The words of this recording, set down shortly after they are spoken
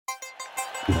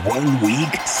1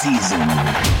 week season.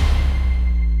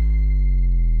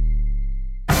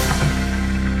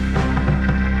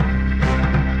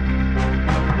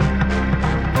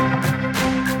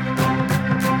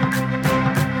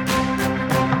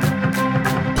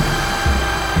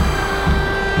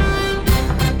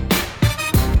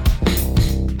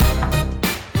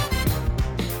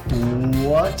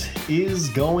 What is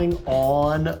going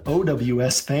on,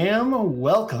 OWS fam?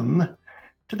 Welcome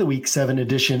to the Week 7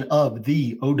 edition of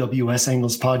the OWS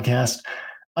Angles podcast.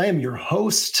 I am your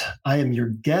host. I am your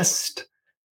guest.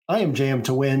 I am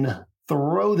JMToWin.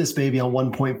 Throw this baby on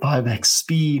 1.5x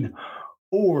speed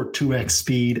or 2x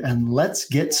speed, and let's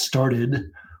get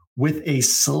started with a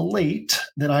slate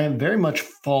that I am very much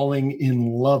falling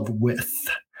in love with.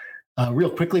 Real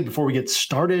quickly before we get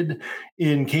started,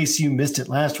 in case you missed it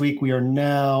last week, we are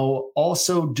now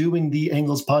also doing the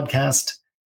Angles podcast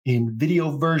in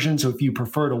video version. So if you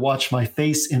prefer to watch my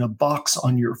face in a box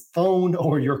on your phone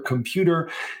or your computer,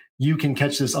 you can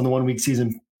catch this on the 1 week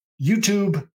season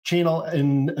YouTube channel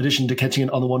in addition to catching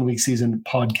it on the 1 week season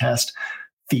podcast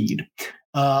feed.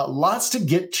 Lots to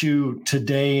get to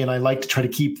today, and I like to try to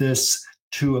keep this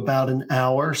to about an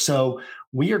hour. So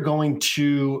we are going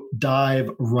to dive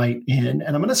right in.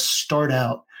 And I'm going to start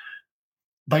out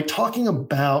by talking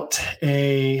about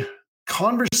a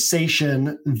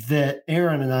conversation that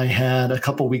Aaron and I had a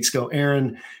couple of weeks ago.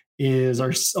 Aaron is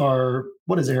our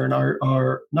what is Aaron?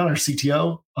 Our not our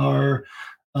CTO,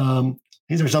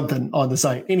 he's or something on the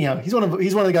site. Anyhow, he's one of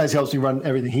the guys who helps me run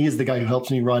everything. He is the guy who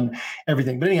helps me run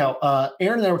everything. But anyhow,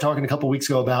 Aaron and I were talking a couple of weeks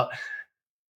ago about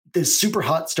this super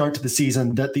hot start to the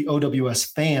season that the OWS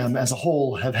fam as a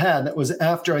whole have had. That was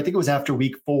after, I think it was after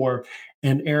week 4.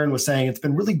 And Aaron was saying it's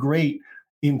been really great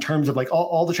in terms of like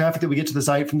all the traffic that we get to the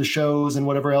site from the shows and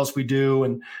whatever else we do.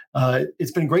 And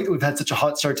it's been great that we've had such a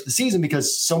hot start to the season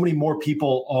because so many more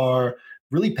people are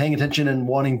really paying attention and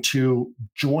wanting to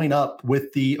join up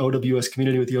with the OWS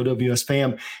community, with the OWS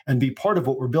fam, and be part of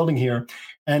what we're building here.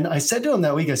 And I said to him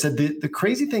that week, I said, the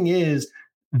crazy thing is,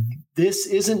 this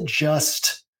isn't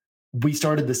just we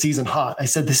started the season hot. I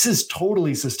said, this is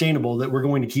totally sustainable that we're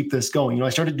going to keep this going. You know, I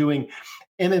started doing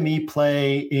MME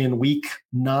play in week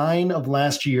 9 of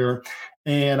last year,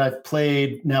 and I've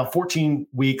played now 14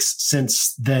 weeks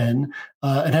since then,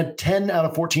 and had 10 out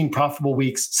of 14 profitable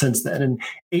weeks since then, and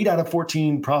 8 out of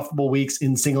 14 profitable weeks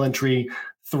in single entry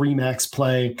 3 max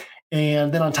play.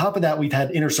 And then on top of that, we've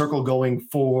had Inner Circle going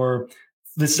for,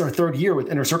 this is our 3rd year with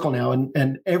Inner Circle now.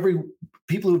 And every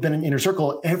people who've been in Inner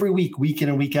Circle every week, week in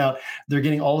and week out, they're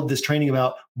getting all of this training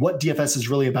about what DFS is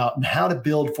really about and how to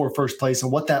build for first place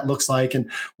and what that looks like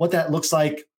and what that looks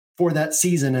like for that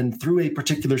season and through a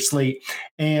particular slate,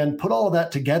 and put all of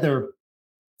that together.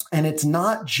 And it's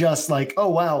not just like, oh,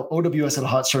 wow, OWS had a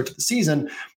hot start to the season.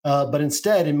 But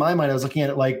instead, in my mind, I was looking at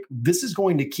it like, this is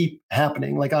going to keep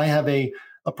happening. Like I have a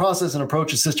process and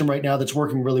approach, a system right now that's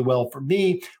working really well for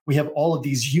me. We have all of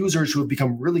these users who have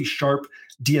become really sharp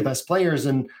DFS players.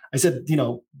 And I said, you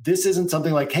know, this isn't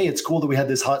something like, hey, it's cool that we had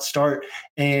this hot start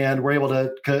and we're able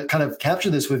to kind of capture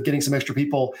this with getting some extra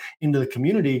people into the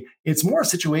community. It's more a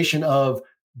situation of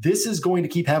this is going to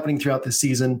keep happening throughout this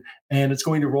season and it's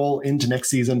going to roll into next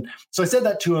season. So I said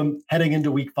that to him heading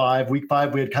into week 5. Week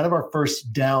 5, we had kind of our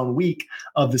first down week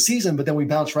of the season, but then we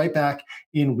bounced right back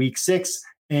in week 6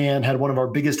 and had one of our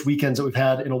biggest weekends that we've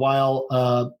had in a while.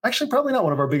 Actually, probably not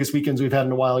one of our biggest weekends we've had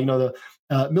in a while. You know,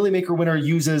 the Millie Maker winner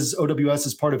uses OWS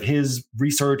as part of his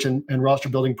research and roster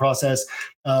building process.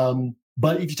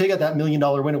 But if you take out that $1 million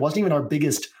win, it wasn't even our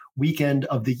biggest weekend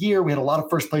of the year. We had a lot of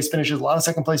first place finishes, a lot of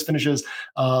second place finishes,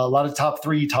 a lot of top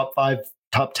 3, top 5,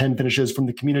 top 10 finishes from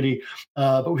the community.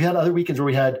 But we had other weekends where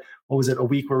we had, a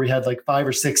week where we had like 5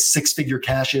 or 6 six-figure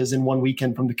cashes in one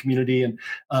weekend from the community. And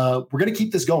we're going to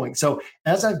keep this going. So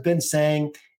as I've been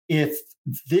saying,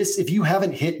 if you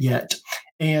haven't hit yet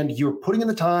and you're putting in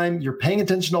the time, you're paying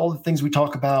attention to all the things we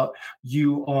talk about,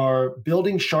 you are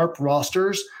building sharp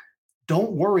rosters,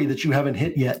 don't worry that you haven't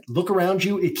hit yet. Look around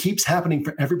you. It keeps happening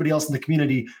for everybody else in the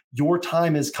community. Your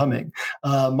time is coming.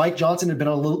 Mike Johnson had been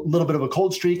on a little bit of a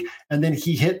cold streak, and then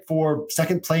he hit for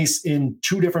second place in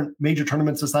 2 different major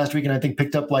tournaments this last week, and I think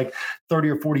picked up like 30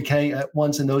 or 40K at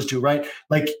once in those 2, right?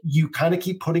 Like you kind of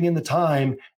keep putting in the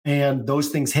time and those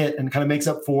things hit and kind of makes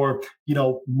up for, you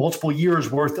know, multiple years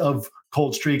worth of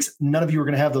cold streaks. None of you are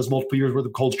going to have those multiple years worth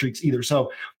of cold streaks either.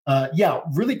 So yeah,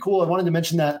 really cool. I wanted to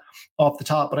mention that off the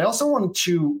top, but I also wanted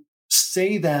to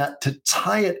say that to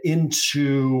tie it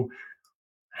into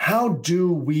how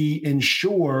do we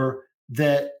ensure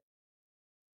that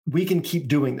we can keep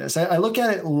doing this? I look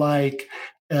at it like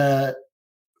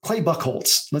Clay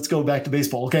Buchholz, let's go back to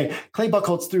baseball. Okay. Clay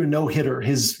Buchholz threw a no-hitter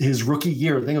his rookie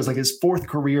year. I think it was like his fourth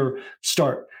career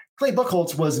start. Clay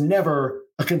Buchholz was never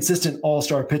a consistent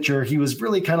all-star pitcher. He was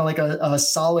really kind of like a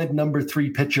solid number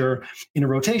 3 pitcher in a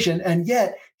rotation. And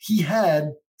yet he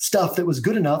had stuff that was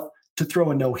good enough to throw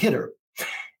a no-hitter.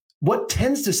 What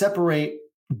tends to separate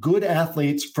good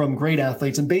athletes from great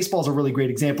athletes, and baseball is a really great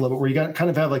example of it, where you got kind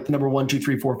of have like the number 1, 2,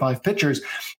 3, 4, 5 pitchers,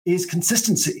 is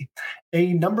consistency.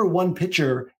 A number 1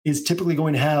 pitcher is typically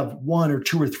going to have 1 or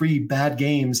 2 or 3 bad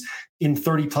games in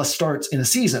 30 plus starts in a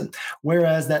season.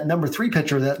 Whereas that number 3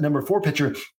 pitcher, that number 4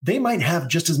 pitcher, they might have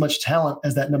just as much talent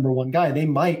as that number 1 guy. They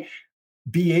might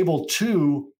be able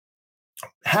to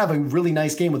have a really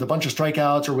nice game with a bunch of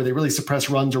strikeouts, or where they really suppress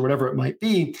runs or whatever it might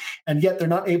be. And yet they're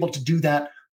not able to do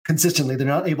that consistently. They're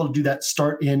not able to do that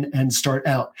start in and start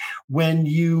out. When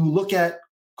you look at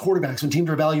quarterbacks, when teams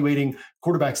are evaluating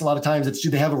quarterbacks, a lot of times it's, do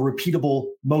they have a repeatable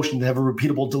motion? Do they have a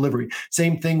repeatable delivery?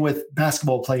 Same thing with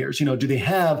basketball players. Do they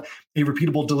have a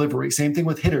repeatable delivery? Same thing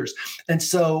with hitters. And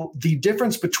so the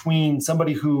difference between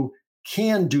somebody who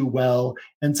can do well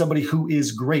and somebody who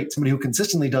is great, somebody who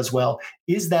consistently does well,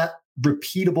 is that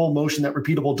repeatable motion, that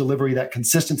repeatable delivery, that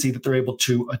consistency that they're able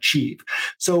to achieve.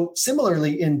 So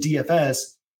similarly in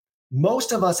DFS,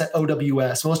 most of us at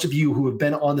OWS, most of you who have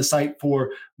been on the site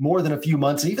for more than a few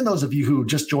months, and even those of you who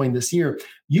just joined this year,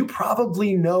 you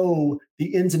probably know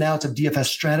the ins and outs of DFS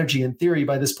strategy and theory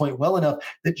by this point well enough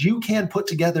that you can put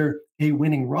together a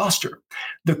winning roster.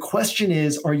 The question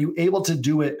is, are you able to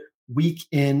do it week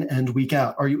in and week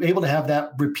out? Are you able to have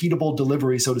that repeatable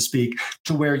delivery, so to speak,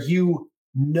 to where you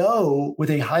know with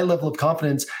a high level of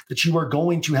confidence that you are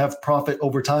going to have profit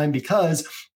over time because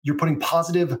you're putting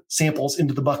positive samples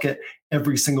into the bucket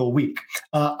every single week?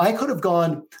 I could have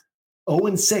gone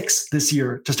 0-6 this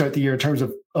year to start the year in terms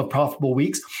of profitable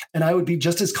weeks. And I would be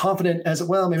just as confident as,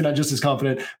 well, maybe not just as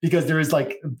confident, because there is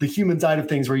like the human side of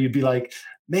things where you'd be like,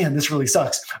 man, this really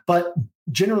sucks. But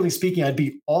generally speaking, I'd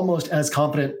be almost as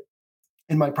confident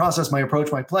in my process, my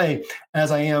approach, my play,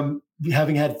 as I am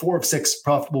having had 4 of 6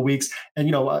 profitable weeks.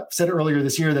 And, I said earlier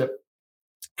this year that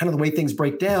kind of the way things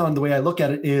break down, the way I look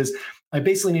at it is I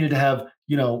basically needed to have,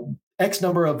 X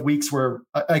number of weeks where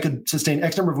I could sustain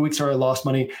X number of weeks where I lost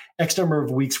money, X number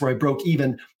of weeks where I broke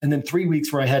even, and then 3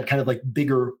 weeks where I had kind of like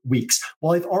bigger weeks.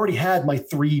 Well, I've already had my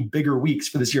 3 bigger weeks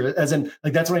for this year, as in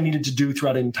like that's what I needed to do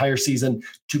throughout an entire season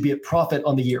to be at profit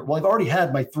on the year. Well, I've already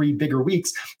had my 3 bigger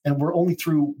weeks, and we're only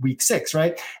through week 6,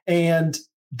 right? And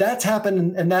that's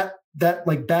happened, and that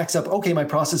like backs up, okay, my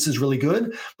process is really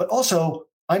good, but also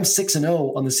I'm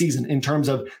 6-0 on the season in terms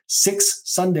of 6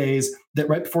 Sundays that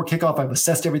right before kickoff, I've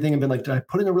assessed everything and been like, did I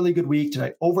put in a really good week? Did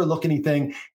I overlook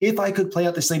anything? If I could play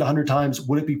out the slate 100 times,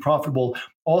 would it be profitable?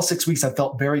 All 6 weeks, I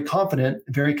felt very confident,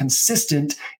 very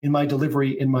consistent in my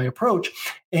delivery, in my approach.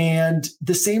 And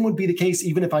the same would be the case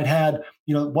even if I'd had,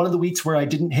 one of the weeks where I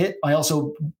didn't hit,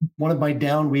 one of my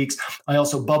down weeks, I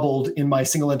also bubbled in my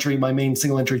main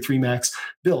single entry 3 max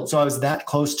build. So I was that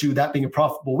close to that being a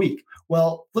profitable week.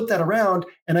 Well, flip that around,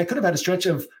 and I could have had a stretch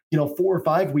of 4 or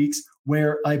 5 weeks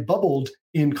where I bubbled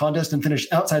in contest and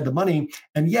finished outside the money,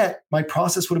 and yet my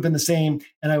process would have been the same,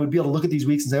 and I would be able to look at these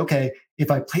weeks and say, okay,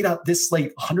 if I played out this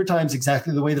slate 100 times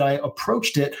exactly the way that I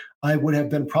approached it, I would have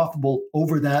been profitable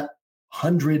over that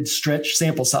 100 stretch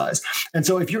sample size. And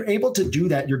so if you're able to do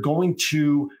that, you're going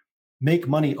to make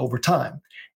money over time.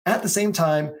 At the same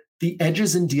time, the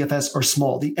edges in DFS are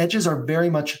small. The edges are very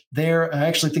much there. I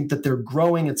actually think that they're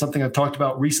growing. It's something I've talked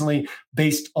about recently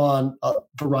based on a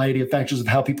variety of factors of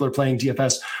how people are playing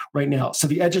DFS right now. So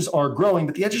the edges are growing,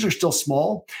 but the edges are still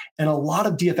small. And a lot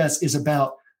of DFS is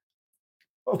about,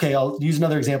 okay, I'll use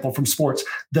another example from sports.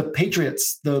 The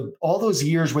Patriots, all those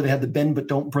years where they had the bend but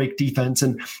don't break defense.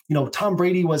 And, Tom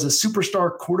Brady was a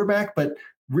superstar quarterback, but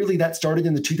really that started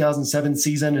in the 2007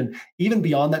 season. And even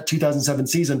beyond that 2007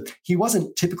 season, he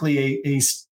wasn't typically a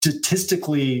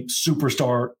statistically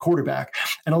superstar quarterback.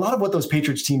 And a lot of what those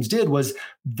Patriots teams did was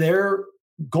their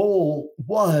goal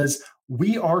was,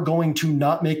 we are going to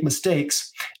not make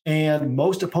mistakes. And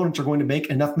most opponents are going to make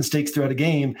enough mistakes throughout a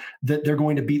game that they're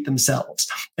going to beat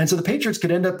themselves. And so the Patriots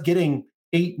could end up getting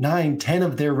 8, 9, 10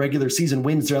 of their regular season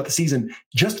wins throughout the season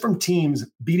just from teams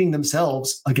beating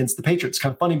themselves against the Patriots.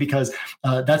 Kind of funny because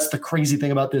that's the crazy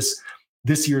thing about this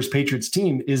year's Patriots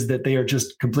team is that they are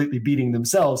just completely beating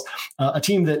themselves. A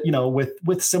team that,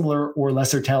 with similar or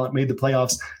lesser talent made the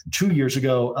playoffs 2 years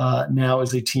ago, now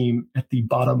is a team at the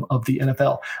bottom of the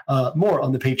NFL. More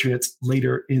on the Patriots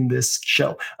later in this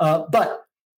show. But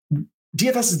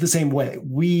DFS is the same way.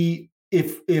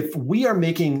 If we are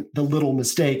making the little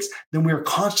mistakes, then we are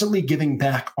constantly giving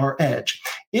back our edge.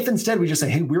 If instead we just say,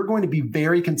 hey, we're going to be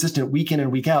very consistent week in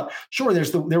and week out. Sure,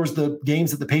 there was the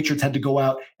games that the Patriots had to go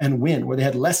out and win, where they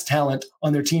had less talent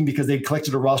on their team because they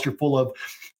collected a roster full of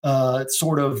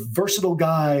sort of versatile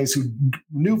guys who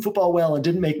knew football well and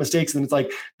didn't make mistakes. And it's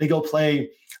like they go play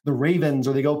the Ravens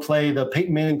or they go play the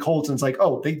Peyton Manning Colts, and it's like,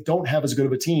 oh, they don't have as good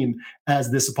of a team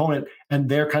as this opponent, and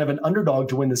they're kind of an underdog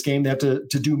to win this game. They have to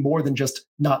do more than just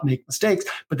not make mistakes,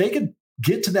 but they could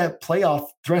get to that playoff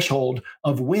threshold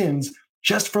of wins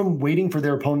just from waiting for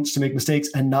their opponents to make mistakes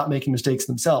and not making mistakes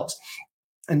themselves.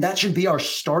 And that should be our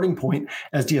starting point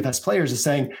as DFS players, is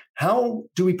saying, how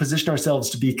do we position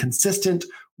ourselves to be consistent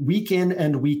week in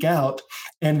and week out?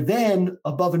 And then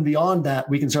above and beyond that,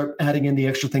 we can start adding in the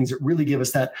extra things that really give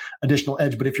us that additional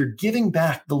edge. But if you're giving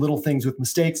back the little things with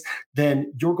mistakes,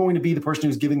 then you're going to be the person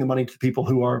who's giving the money to the people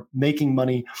who are making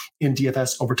money in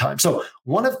DFS over time. So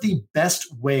one of the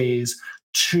best ways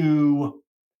to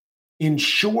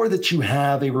ensure that you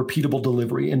have a repeatable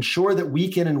delivery, ensure that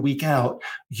week in and week out,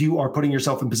 you are putting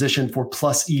yourself in position for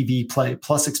plus EV play,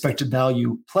 plus expected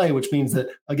value play, which means that,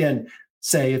 again,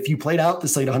 say if you played out the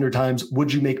slate 100 times,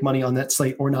 would you make money on that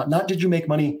slate or not? Not did you make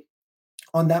money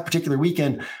on that particular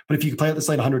weekend, but if you play out the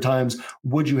slate 100 times,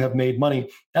 would you have made money?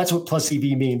 That's what plus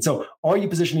EV means. So are you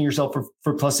positioning yourself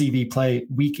for plus EV play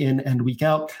week in and week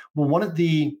out? Well, one of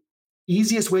the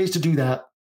easiest ways to do that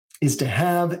is to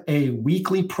have a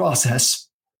weekly process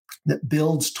that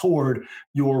builds toward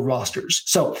your rosters.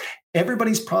 So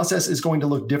everybody's process is going to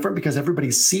look different because everybody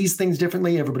sees things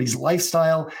differently. Everybody's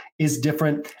lifestyle is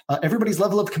different. Everybody's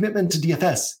level of commitment to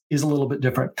DFS is a little bit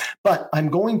different. But I'm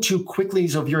going to quickly,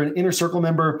 so if you're an Inner Circle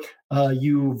member,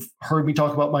 you've heard me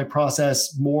talk about my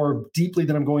process more deeply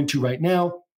than I'm going to right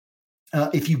now.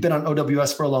 If you've been on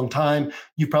OWS for a long time,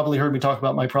 you've probably heard me talk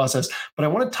about my process, but I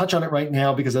want to touch on it right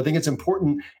now because I think it's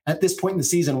important at this point in the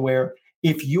season where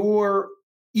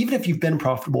even if you've been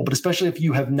profitable, but especially if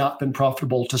you have not been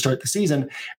profitable to start the season,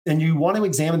 and you want to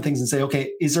examine things and say,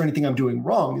 okay, is there anything I'm doing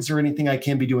wrong? Is there anything I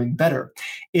can be doing better?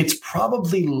 It's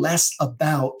probably less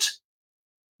about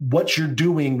what you're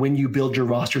doing when you build your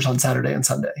rosters on Saturday and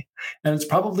Sunday. And it's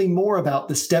probably more about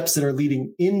the steps that are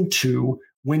leading into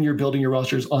when you're building your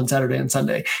rosters on Saturday and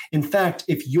Sunday. In fact,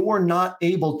 if you're not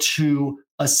able to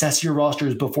assess your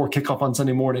rosters before kickoff on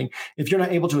Sunday morning, if you're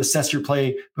not able to assess your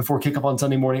play before kickoff on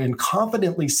Sunday morning and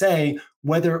confidently say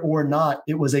whether or not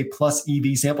it was a plus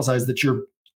EV sample size that you're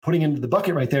putting into the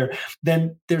bucket right there,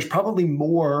 then there's probably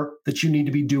more that you need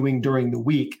to be doing during the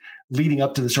week leading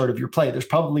up to the start of your play. There's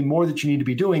probably more that you need to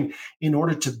be doing in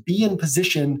order to be in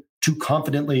position to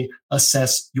confidently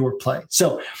assess your play.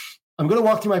 So I'm going to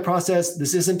walk through my process.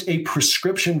 This isn't a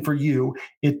prescription for you.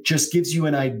 It just gives you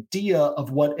an idea of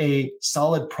what a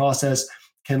solid process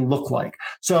can look like.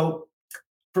 So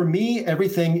for me,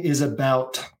 everything is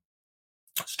about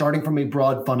starting from a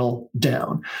broad funnel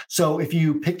down. So if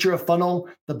you picture a funnel,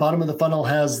 the bottom of the funnel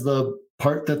has the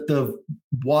part that the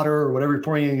water or whatever you're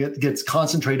pouring in gets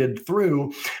concentrated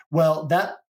through. Well,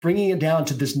 that bringing it down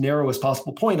to this narrowest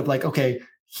possible point of like, okay,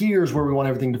 here's where we want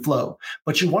everything to flow.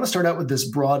 But you want to start out with this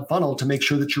broad funnel to make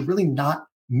sure that you're really not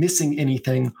missing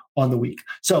anything on the week.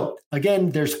 So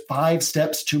again, there's 5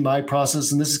 steps to my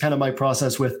process. And this is kind of my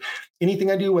process with anything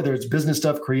I do, whether it's business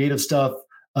stuff, creative stuff,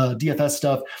 DFS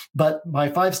stuff. But my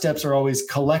 5 steps are always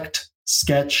collect,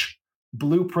 sketch,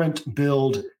 blueprint,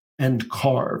 build, and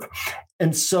carve.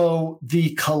 And so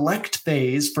the collect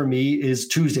phase for me is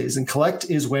Tuesdays. And collect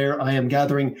is where I am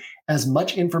gathering as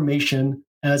much information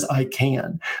as I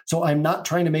can. So I'm not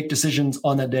trying to make decisions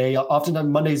on that day. Oftentimes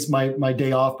Monday's my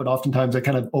day off, but oftentimes I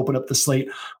kind of open up the slate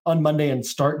on Monday and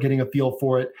start getting a feel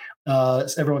for it.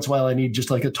 Every once in a while I need just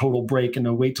like a total break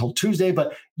and wait till Tuesday,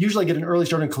 but usually I get an early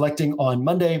start in collecting on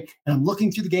Monday and I'm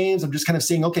looking through the games. I'm just kind of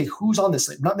seeing, okay, who's on this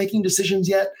slate? I'm not making decisions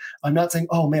yet. I'm not saying,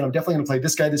 oh man, I'm definitely going to play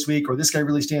this guy this week, or this guy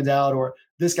really stands out, or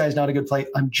this guy's not a good play.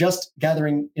 I'm just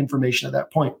gathering information at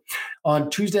that point. On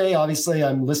Tuesday, obviously,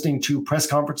 I'm listening to press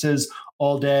conferences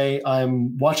all day.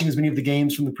 I'm watching as many of the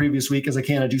games from the previous week as I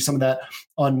can. I do some of that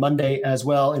on Monday as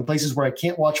well. In places where I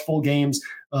can't watch full games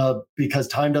because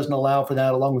time doesn't allow for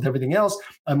that, along with everything else,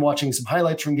 I'm watching some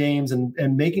highlights from games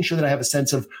and making sure that I have a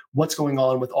sense of what's going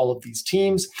on with all of these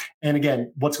teams. And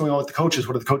again, what's going on with the coaches?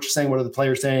 What are the coaches saying? What are the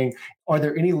players saying? Are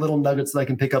there any little nuggets that I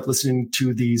can pick up listening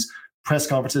to these press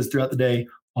conferences throughout the day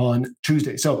on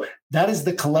Tuesday? So that is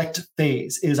the collect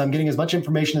phase, is I'm getting as much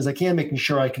information as I can, making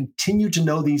sure I continue to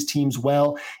know these teams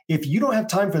well. If you don't have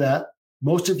time for that,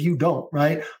 most of you don't,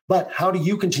 right? But how do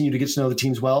you continue to get to know the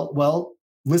teams well? Well,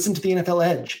 listen to the NFL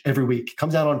Edge every week. It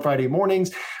comes out on Friday mornings.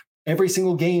 Every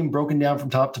single game broken down from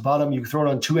top to bottom. You throw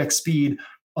it on 2x speed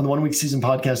on the 1 week season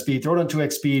podcast speed, throw it on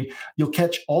 2x speed. You'll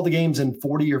catch all the games in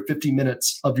 40 or 50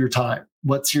 minutes of your time.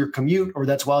 What's your commute, or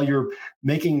that's while you're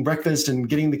making breakfast and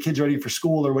getting the kids ready for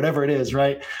school or whatever it is,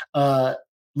 right?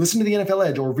 Listen to the NFL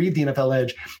Edge or read the NFL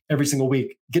Edge every single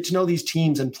week. Get to know these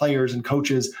teams and players and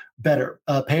coaches better.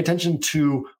 Pay attention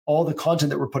to all the content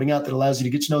that we're putting out that allows you to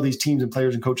get to know these teams and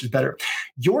players and coaches better.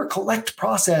 Your collect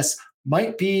process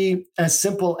might be as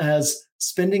simple as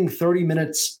spending 30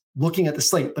 minutes looking at the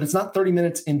slate, but it's not 30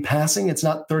 minutes in passing. It's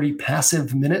not 30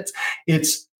 passive minutes.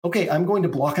 It's, okay, I'm going to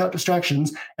block out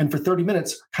distractions and for 30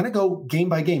 minutes, kind of go game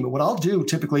by game. And what I'll do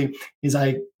typically is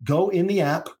I go in the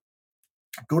app,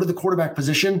 go to the quarterback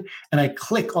position, and I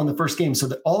click on the first game so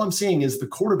that all I'm seeing is the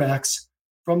quarterbacks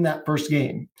from that first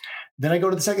game. Then I go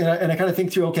to the second and I kind of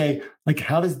think through, okay, like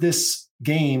how does this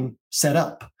game set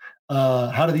up?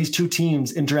 How do these two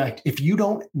teams interact? If you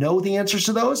don't know the answers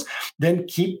to those, then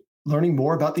keep learning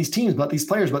more about these teams, about these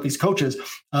players, about these coaches.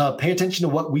 Pay attention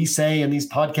to what we say in these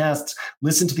podcasts.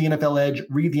 Listen to the NFL Edge,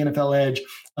 read the NFL Edge,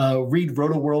 read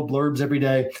Roto World blurbs every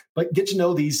day, but get to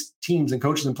know these teams and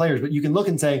coaches and players. But you can look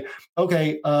and say,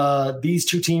 okay, these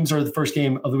two teams are the first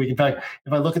game of the week. In fact,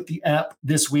 if I look at the app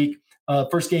this week,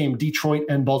 first game, Detroit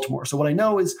and Baltimore. So what I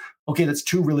know is, okay, that's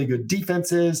two really good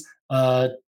defenses,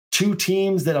 two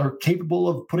teams that are capable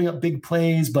of putting up big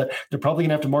plays, but they're probably going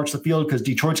to have to march the field because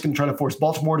Detroit's going to try to force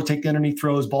Baltimore to take the underneath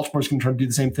throws. Baltimore's going to try to do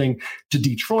the same thing to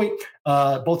Detroit.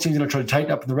 Both teams are going to try to tighten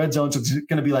up in the red zone. So it's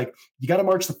going to be like, you got to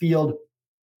march the field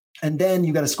and then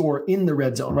you got to score in the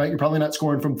red zone, right? You're probably not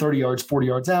scoring from 30 yards, 40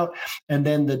 yards out. And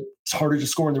then it's harder to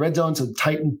score in the red zone. So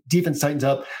defense tightens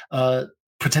up,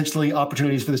 potentially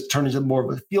opportunities for this to turn into more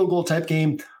of a field goal type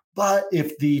game. But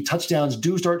if the touchdowns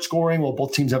do start scoring, well,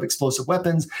 both teams have explosive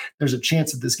weapons, there's a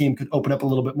chance that this game could open up a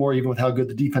little bit more, even with how good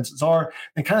the defenses are,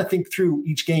 and kind of think through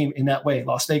each game in that way.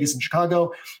 Las Vegas and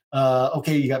Chicago.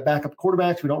 Okay, you got backup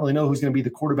quarterbacks. We don't really know who's going to be the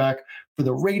quarterback for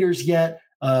the Raiders yet.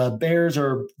 Bears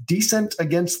are decent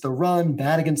against the run,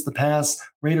 bad against the pass.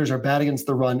 Raiders are bad against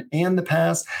the run and the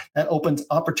pass. That opens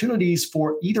opportunities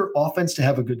for either offense to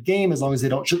have a good game as long as they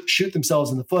don't shoot themselves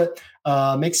in the foot.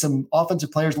 Make some offensive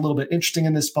players a little bit interesting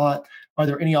in this spot. Are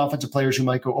there any offensive players who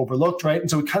might go overlooked, right? And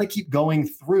so we kind of keep going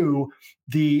through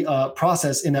the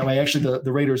process in that way. Actually,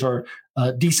 the Raiders are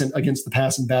decent against the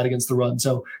pass and bad against the run.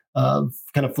 So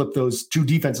kind of flip those two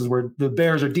defenses where the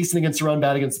Bears are decent against the run,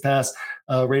 bad against the pass.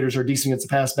 Raiders are decent against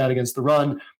the pass, bad against the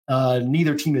run.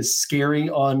 Neither team is scary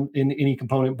in any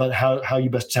component, but how you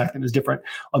best attack them is different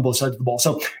on both sides of the ball.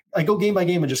 So I go game by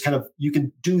game and just kind of, you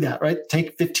can do that, right?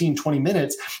 Take 15, 20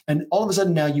 minutes. And all of a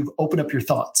sudden now you've opened up your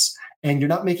thoughts and you're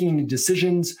not making any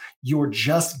decisions. You're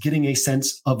just getting a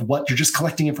sense of you're just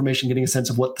collecting information, getting a sense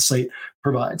of what the slate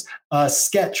provides.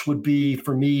 Sketch would be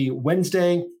for me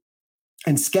Wednesday.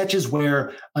 And sketch is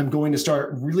where I'm going to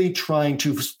start really trying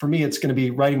to, for me, it's going to be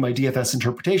writing my DFS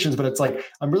interpretations, but it's like,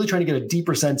 I'm really trying to get a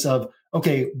deeper sense of,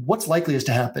 okay, what's likeliest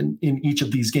to happen in each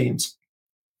of these games?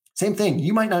 Same thing.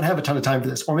 You might not have a ton of time for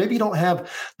this, or maybe you don't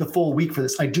have the full week for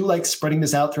this. I do like spreading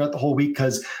this out throughout the whole week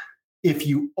because if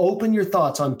you open your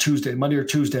thoughts on Monday or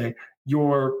Tuesday,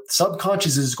 your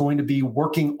subconscious is going to be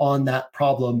working on that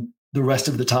problem the rest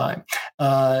of the time.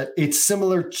 It's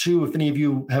similar to if any of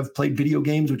you have played video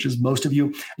games, which is most of you,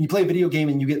 and you play a video game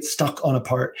and you get stuck on a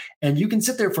part and you can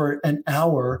sit there for an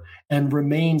hour and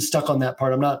remain stuck on that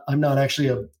part. I'm not actually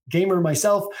a gamer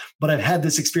myself, but I've had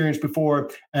this experience before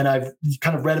and I've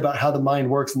kind of read about how the mind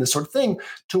works and this sort of thing,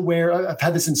 to where I've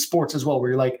had this in sports as well, where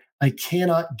you're like, I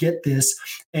cannot get this.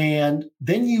 And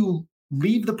then you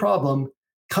leave the problem,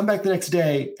 come back the next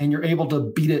day, and you're able to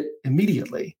beat it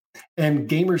immediately. And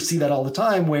gamers see that all the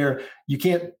time, where you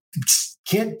can't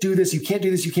do this, you can't do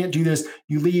this, you can't do this.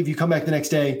 You leave, you come back the next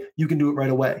day, you can do it right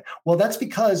away. Well, that's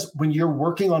because when you're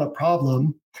working on a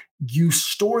problem, you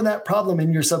store that problem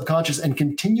in your subconscious and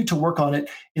continue to work on it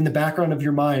in the background of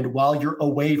your mind while you're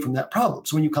away from that problem.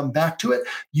 So when you come back to it,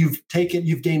 you've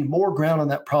gained more ground on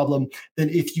that problem than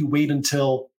if you wait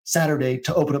until Saturday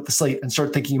to open up the slate and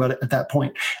start thinking about it at that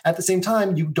point. At the same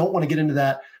time, you don't want to get into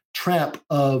that trap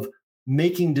of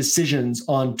making decisions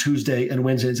on Tuesday and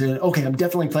Wednesday and saying, okay, I'm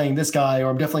definitely playing this guy,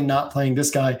 or I'm definitely not playing this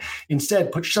guy.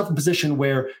 Instead, put yourself in a position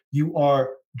where you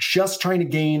are just trying to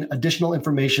gain additional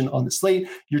information on the slate.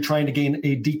 You're trying to gain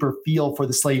a deeper feel for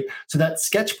the slate. So that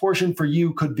sketch portion for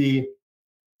you could be,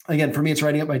 Again, for me, it's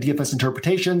writing up my DFS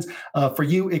interpretations. For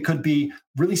you, it could be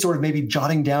really sort of maybe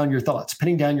jotting down your thoughts,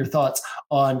 pinning down your thoughts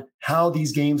on how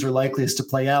these games are likeliest to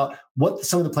play out, what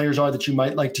some of the players are that you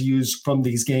might like to use from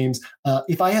these games.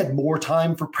 If I had more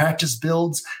time for practice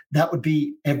builds, that would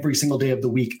be every single day of the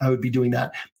week. I would be doing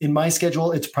that. In my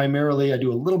schedule, it's primarily, I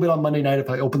do a little bit on Monday night if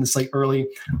I open the slate early.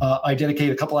 I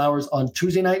dedicate a couple hours on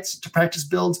Tuesday nights to practice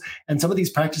builds. And some of these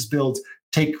practice builds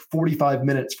take 45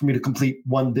 minutes for me to complete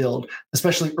one build,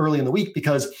 especially early in the week,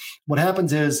 because what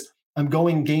happens is I'm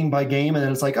going game by game and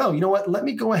then it's like, oh, you know what? Let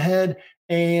me go ahead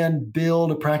and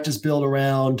build a practice build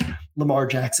around Lamar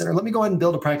Jackson, or let me go ahead and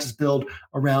build a practice build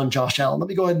around Josh Allen. Let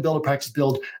me go ahead and build a practice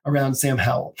build around Sam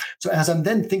Howell. So as I'm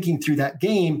then thinking through that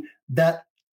game, that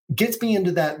gets me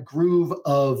into that groove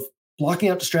of blocking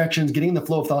out distractions, getting in the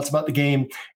flow of thoughts about the game.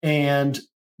 And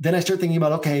then I start thinking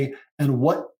about, okay, and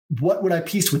what would I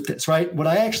piece with this, right? What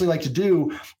I actually like to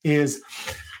do is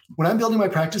when I'm building my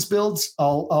practice builds,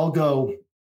 I'll go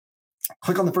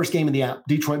click on the first game in the app,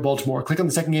 Detroit, Baltimore, click on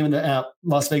the second game in the app,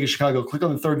 Las Vegas, Chicago, click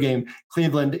on the third game,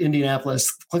 Cleveland,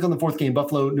 Indianapolis, click on the fourth game,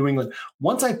 Buffalo, New England.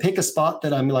 Once I pick a spot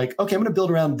that I'm like, okay, I'm going to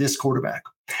build around this quarterback.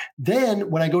 Then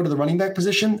when I go to the running back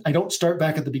position, I don't start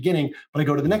back at the beginning, but I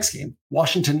go to the next game,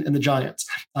 Washington and the Giants.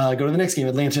 Go to the next game,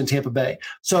 Atlanta and Tampa Bay.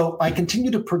 So I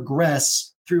continue to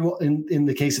progress through, in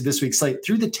the case of this week's slate,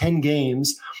 through the 10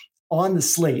 games on the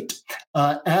slate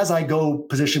as I go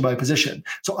position by position.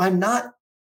 So I'm not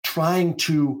trying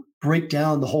to break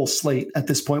down the whole slate at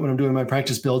this point when I'm doing my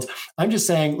practice builds. I'm just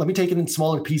saying, let me take it in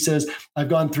smaller pieces. I've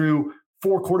gone through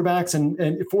 4 quarterbacks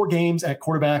and 4 games at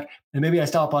quarterback, and maybe I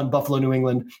stop on Buffalo, New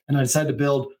England, and I decide to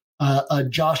build a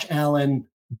Josh Allen,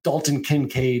 Dalton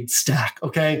Kincaid stack,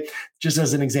 okay? Just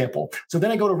as an example. So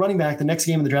then I go to running back. The next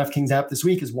game in the DraftKings app this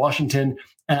week is Washington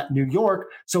at New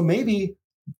York. So maybe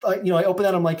I open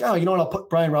that, I'm like, oh, you know what? I'll put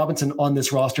Brian Robinson on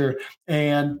this roster.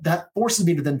 And that forces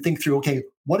me to then think through, okay,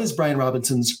 what is Brian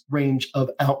Robinson's range of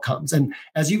outcomes? And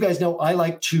as you guys know, I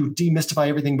like to demystify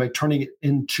everything by turning it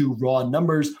into raw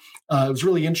numbers. It was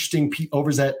really interesting. Pete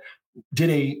Overzet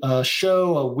did a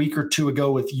show a week or two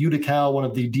ago with Utica, one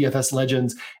of the DFS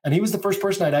legends. And he was the first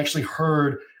person I'd actually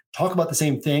heard talk about the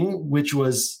same thing, which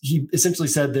was, he essentially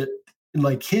said that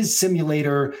like his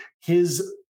simulator, his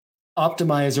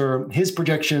optimizer, his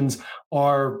projections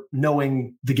are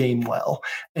knowing the game well.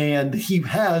 And he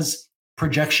has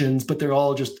projections, but they're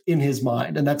all just in his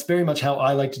mind. And that's very much how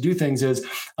I like to do things is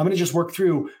I'm going to just work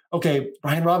through, okay,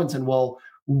 Brian Robinson, well,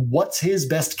 what's his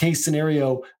best case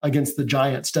scenario against the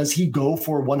Giants? Does he go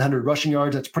for 100 rushing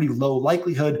yards? That's pretty low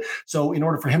likelihood. So in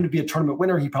order for him to be a tournament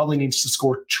winner, he probably needs to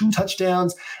score 2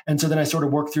 touchdowns. And so then I sort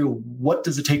of work through what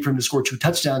does it take for him to score 2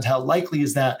 touchdowns? How likely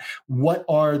is that? What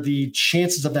are the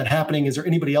chances of that happening? Is there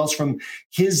anybody else from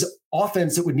his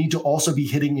offense that would need to also be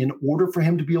hitting in order for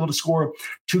him to be able to score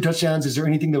 2 touchdowns? Is there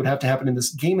anything that would have to happen in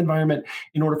this game environment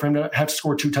in order for him to have to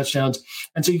score 2 touchdowns?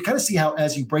 And so you kind of see how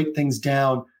as you break things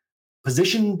down,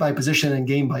 position by position and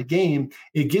game by game,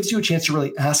 it gives you a chance to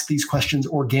really ask these questions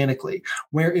organically.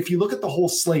 Where if you look at the whole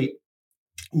slate,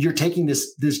 you're taking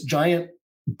this giant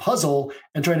puzzle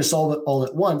and trying to solve it all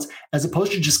at once, as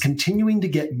opposed to just continuing to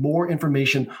get more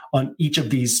information on each of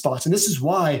these spots. And this is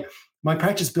why my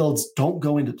practice builds don't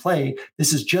go into play.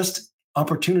 This is just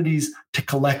opportunities to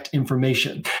collect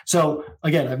information. So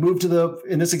again, I've moved to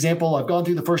in this example, I've gone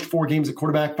through the first 4 games at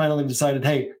quarterback, finally decided,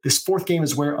 hey, this 4th game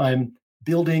is where I'm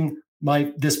building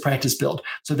this practice build.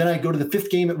 So then I go to the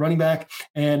 5th game at running back,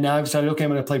 and now I've decided, okay,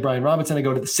 I'm going to play Brian Robinson. I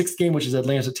go to the 6th game, which is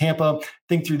Atlanta, Tampa,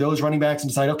 think through those running backs and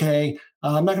decide, okay,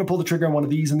 I'm not going to pull the trigger on one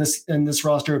of these in this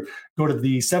roster. Go to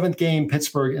the 7th game,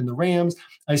 Pittsburgh and the Rams.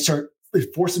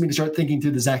 It forces me to start thinking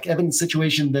through the Zach Evans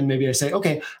situation. Then maybe I say,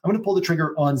 okay, I'm going to pull the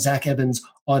trigger on Zach Evans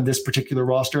on this particular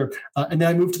roster. And then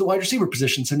I move to the wide receiver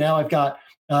position. So now I've got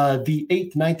the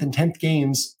 8th, 9th, and 10th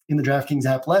games in the DraftKings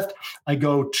app left. I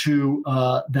go to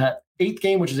that 8th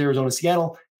game, which is Arizona,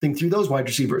 Seattle, think through those wide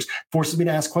receivers. Forces me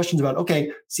to ask questions about,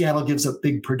 okay, Seattle gives up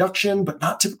big production, but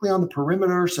not typically on the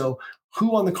perimeter. So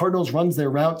who on the Cardinals runs their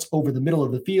routes over the middle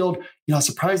of the field?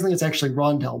 Surprisingly, it's actually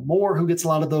Rondell Moore who gets a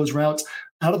lot of those routes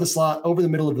out of the slot over the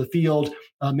middle of the field.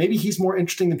 Maybe he's more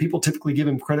interesting than people typically give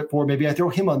him credit for. Maybe I throw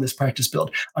him on this practice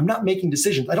build. I'm not making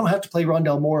decisions. I don't have to play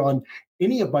Rondell Moore on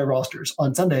any of my rosters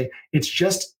on Sunday. It's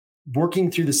just working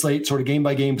through the slate, sort of game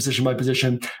by game, position by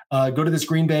position. Go to this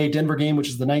Green Bay Denver game, which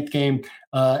is the 9th game,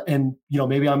 and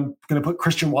maybe I'm going to put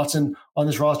Christian Watson on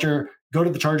this roster. Go to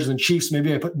the Chargers and Chiefs.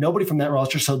 Maybe I put nobody from that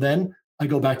roster. So then I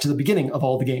go back to the beginning of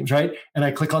all the games, right? And I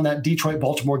click on that Detroit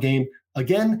Baltimore game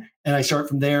again, and I start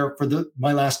from there for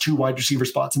my last 2 wide receiver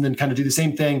spots, and then kind of do the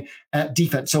same thing at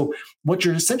defense. So what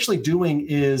you're essentially doing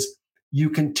is you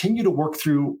continue to work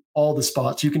through all the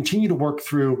spots. You continue to work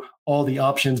through all the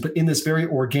options, but in this very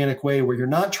organic way where you're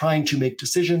not trying to make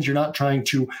decisions. You're not trying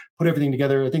to put everything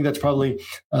together. I think that's probably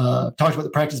talked about the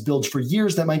practice builds for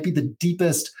years. That might be the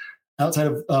deepest outside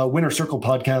of Winner Circle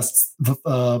podcasts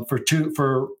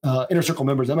for Inner Circle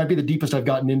members. That might be the deepest I've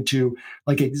gotten into,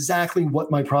 like exactly what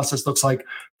my process looks like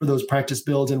for those practice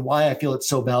builds and why I feel it's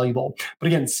so valuable. But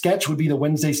again, sketch would be the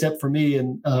Wednesday step for me,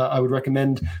 and I would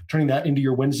recommend turning that into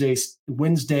your Wednesday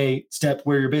step,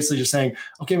 where you're basically just saying,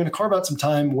 okay, I'm going to carve out some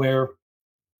time where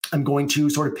I'm going to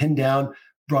sort of pin down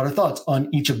broader thoughts on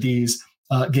each of these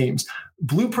games.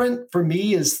 Blueprint for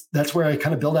me that's where I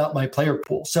kind of build out my player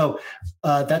pool. So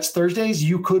that's Thursdays.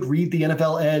 You could read the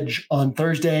NFL Edge on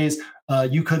Thursdays.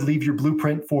 You could leave your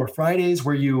blueprint for Fridays,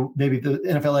 where you maybe the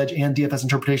NFL Edge and DFS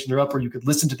interpretation are up, or you could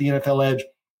listen to the NFL Edge,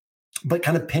 but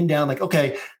kind of pin down like,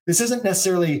 okay, this isn't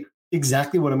necessarily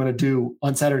exactly what I'm going to do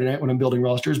on Saturday night when I'm building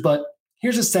rosters, but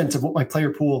here's a sense of what my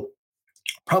player pool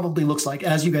probably looks like.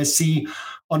 As you guys see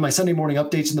on my Sunday morning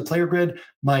updates in the player grid,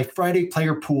 my Friday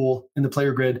player pool in the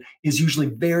player grid is usually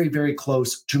very, very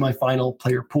close to my final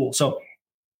player pool. So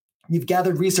you've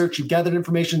gathered research, you've gathered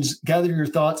information, gathered your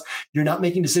thoughts. You're not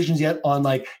making decisions yet on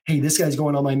like, hey, this guy's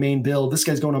going on my main build, this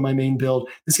guy's going on my main build,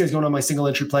 this guy's going on my single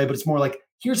entry play, but it's more like,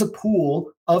 here's a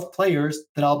pool of players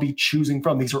that I'll be choosing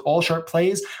from. These are all sharp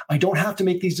plays. I don't have to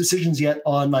make these decisions yet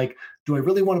on like, do I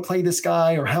really want to play this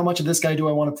guy, or how much of this guy do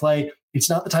I want to play? It's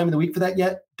not the time of the week for that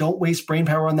yet. Don't waste brain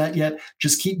power on that yet.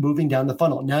 Just keep moving down the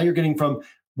funnel. Now you're getting from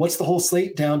what's the whole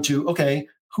slate down to, okay,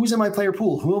 who's in my player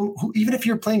pool? Who even if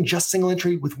you're playing just single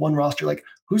entry with one roster, like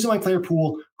who's in my player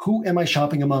pool? Who am I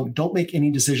shopping among? Don't make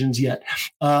any decisions yet.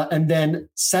 And then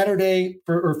Friday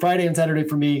and Saturday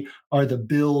for me are the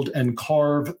build and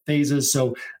carve phases.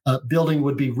 So building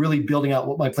would be really building out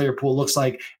what my player pool looks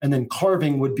like. And then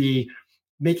carving would be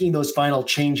making those final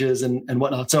changes and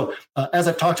whatnot. So as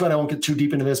I've talked about, I won't get too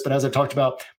deep into this, but as I've talked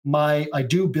about, I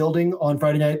do building on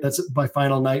Friday night. That's my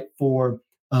final night for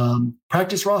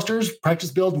practice rosters, practice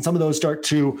build, and some of those start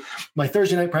to my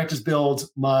Thursday night practice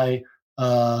builds, my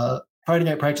Friday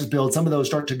night practice build. Some of those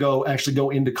start to actually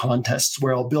go into contests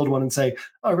where I'll build one and say,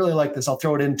 oh, I really like this. I'll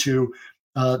throw it into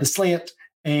the slant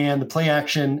and the play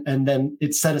action, and then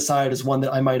it's set aside as one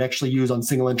that I might actually use on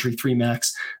single entry 3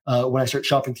 max when I start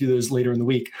shopping through those later in the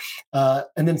week.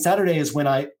 And then Saturday is when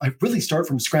I really start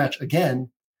from scratch again,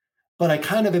 but I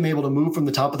kind of am able to move from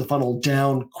the top of the funnel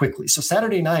down quickly. So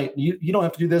Saturday night, you don't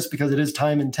have to do this because it is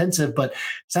time intensive, but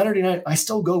Saturday night, I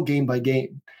still go game by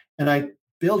game and I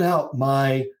build out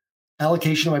my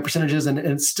allocation of my percentages, and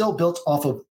it's still built off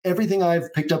of everything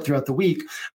I've picked up throughout the week.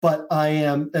 But I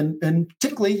am, and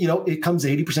typically, it comes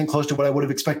 80% close to what I would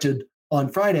have expected on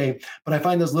Friday, but I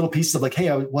find those little pieces of like, hey,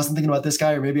 I wasn't thinking about this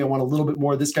guy, or maybe I want a little bit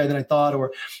more of this guy than I thought,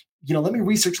 or let me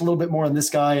research a little bit more on this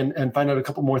guy and find out a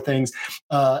couple more things.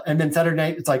 And then Saturday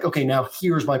night, it's like, okay, now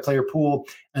here's my player pool,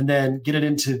 and then get it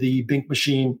into the Bink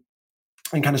machine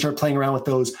and kind of start playing around with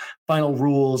those final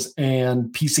rules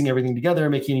and piecing everything together,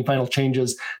 making any final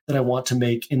changes that I want to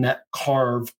make in that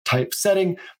carve type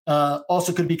setting.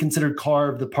 Also could be considered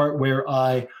carve, the part where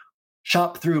I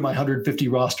shop through my 150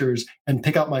 rosters and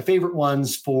pick out my favorite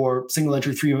ones for single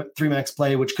entry 3 max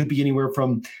play, which could be anywhere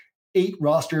from 8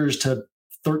 rosters to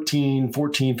 13,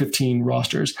 14, 15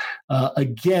 rosters.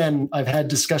 Again, I've had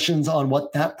discussions on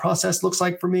what that process looks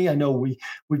like for me. I know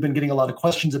we've been getting a lot of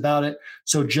questions about it.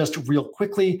 So just real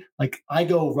quickly, like I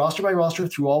go roster by roster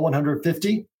through all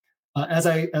 150. As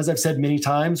I've said many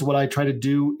times, what I try to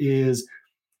do is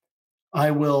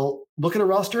I will look at a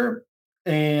roster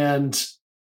and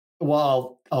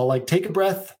I'll like take a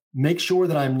breath, make sure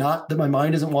that that my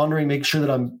mind isn't wandering, make sure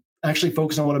that I'm actually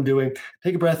focus on what I'm doing,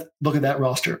 take a breath, look at that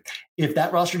roster. If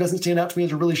that roster doesn't stand out to me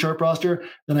as a really sharp roster,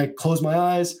 then I close my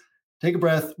eyes, take a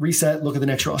breath, reset, look at the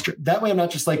next roster. That way I'm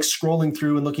not just like scrolling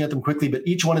through and looking at them quickly, but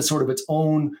each one is sort of its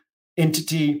own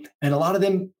entity. And a lot of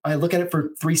them, I look at it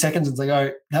for 3 seconds and it's like, all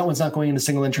right, that one's not going into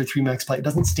single entry 3 max play. It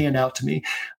doesn't stand out to me.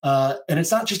 And it's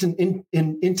not just an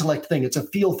intellect thing. It's a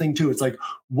feel thing too. It's like,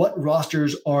 what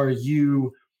rosters are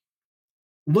you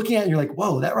looking at? And you're like,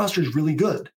 whoa, that roster is really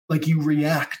good. Like you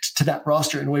react to that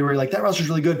roster in a way where you're like, that roster is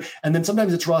really good. And then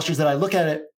sometimes it's rosters that I look at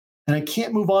it and I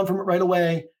can't move on from it right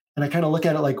away. And I kind of look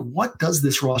at it like, what does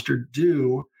this roster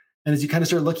do? And as you kind of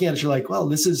start looking at it, you're like, well,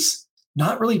 this is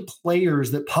not really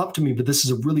players that pop to me, but this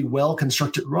is a really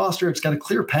well-constructed roster. It's got a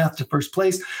clear path to first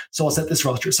place. So I'll set this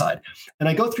roster aside. And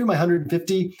I go through my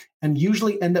 150 and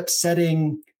usually end up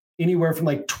setting anywhere from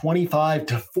like 25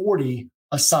 to 40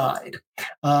 aside.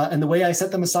 And the way I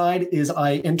set them aside is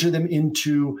I enter them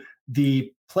into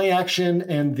the play action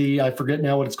and I forget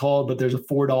now what it's called, but there's a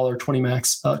 $4 20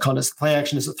 max contest. Play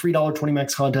action is a $3 20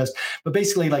 max contest. But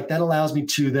basically, like, that allows me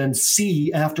to then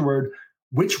see afterward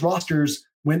which rosters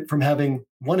went from having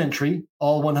one entry,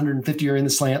 all 150 are in the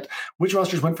slant, which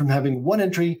rosters went from having one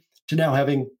entry to now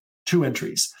having two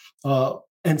entries.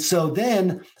 And so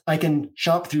then I can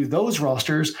shop through those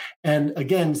rosters and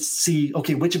again see,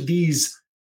 okay, which of these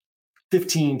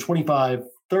 15, 25,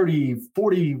 30,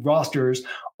 40 rosters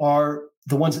are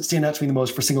the ones that stand out to me the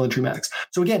most for single entry max.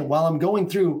 So again, while I'm going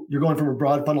through, you're going from a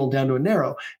broad funnel down to a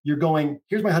narrow. You're going,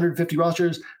 here's my 150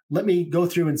 rosters. Let me go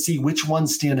through and see which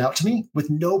ones stand out to me with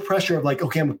no pressure of like,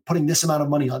 okay, I'm putting this amount of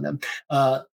money on them.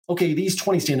 Okay, these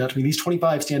 20 stand out to me. These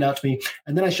 25 stand out to me.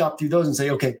 And then I shop through those and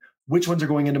say, okay, which ones are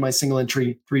going into my single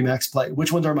entry 3 max play?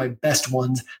 Which ones are my best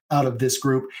ones out of this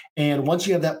group? And once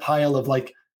you have that pile of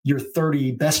like your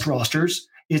 30 best rosters,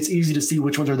 it's easy to see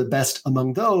which ones are the best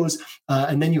among those.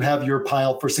 And then you have your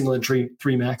pile for single entry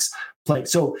 3 max play.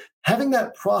 So having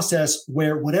that process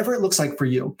where whatever it looks like for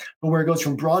you, but where it goes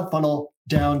from broad funnel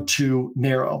down to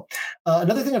narrow.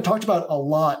 Another thing I've talked about a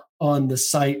lot on the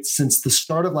site since the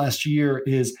start of last year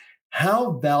is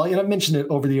how valuable, and I've mentioned it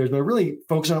over the years, but I really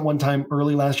focused on it one time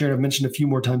early last year, and I've mentioned a few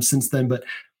more times since then, but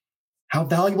how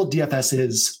valuable DFS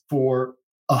is for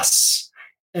us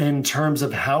in terms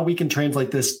of how we can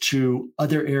translate this to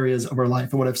other areas of our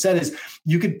life. And what I've said is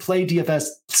you could play DFS,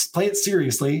 play it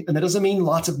seriously. And that doesn't mean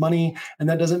lots of money. And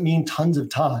that doesn't mean tons of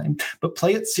time, but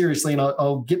play it seriously. And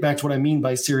I'll get back to what I mean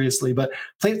by seriously, but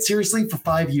play it seriously for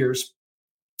 5 years.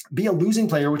 Be a losing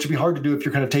player, which would be hard to do if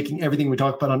you're kind of taking everything we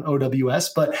talked about on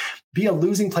OWS, but be a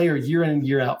losing player year in and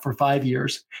year out for 5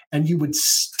 years. And it would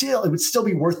still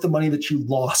be worth the money that you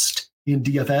lost in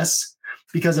DFS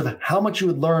because of how much you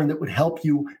would learn that would help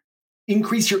you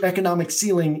increase your economic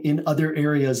ceiling in other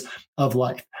areas of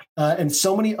life. And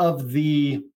so many of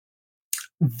the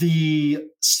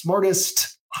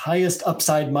smartest, highest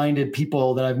upside-minded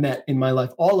people that I've met in my life,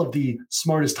 all of the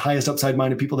smartest, highest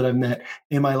upside-minded people that I've met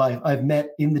in my life, I've met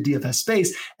in the DFS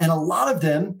space. And a lot of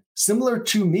them, similar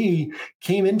to me,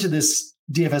 came into this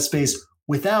DFS space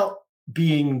without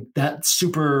being that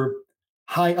super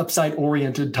high upside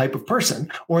oriented type of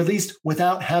person, or at least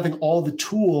without having all the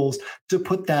tools to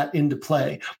put that into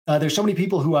play. There's so many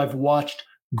people who I've watched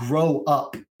grow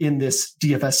up in this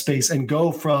DFS space and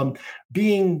go from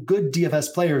being good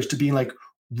DFS players to being like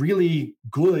really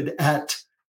good at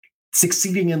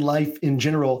succeeding in life in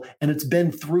general. And it's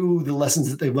been through the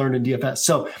lessons that they've learned in DFS.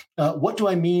 So what do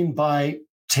I mean by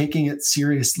taking it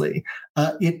seriously?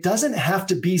 It doesn't have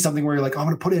to be something where you're like, oh, I'm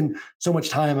going to put in so much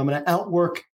time. I'm going to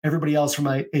outwork everybody else from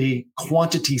a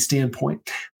quantity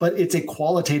standpoint, but it's a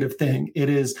qualitative thing. It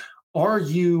is, are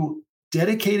you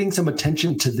dedicating some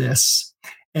attention to this?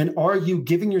 And are you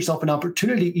giving yourself an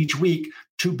opportunity each week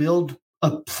to build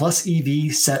a plus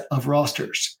EV set of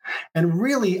rosters? And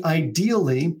really,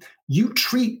 ideally, you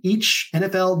treat each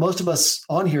NFL, most of us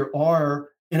on here are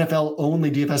NFL only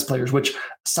DFS players, which,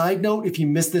 side note, if you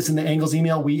missed this in the Angles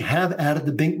email, we have added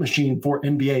the Bink machine for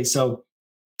NBA. So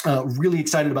really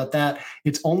excited about that.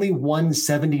 It's only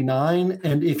 $179.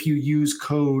 And if you use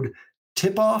code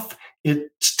TIPOFF,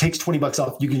 it takes $20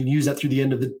 off. You can use that through the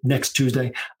end of the next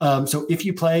Tuesday. So if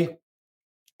you play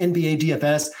NBA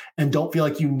DFS and don't feel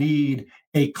like you need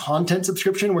a content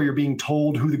subscription where you're being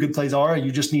told who the good plays are,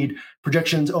 you just need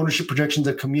projections, ownership projections,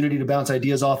 a community to bounce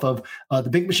ideas off of. The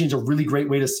Bink machine's a really great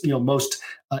way to, most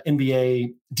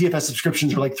NBA DFS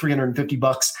subscriptions are like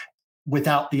 $350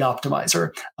 without the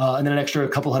optimizer, and then an extra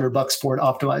couple $100 for an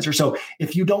optimizer. So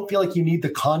if you don't feel like you need the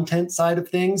content side of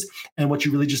things, and what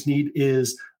you really just need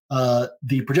is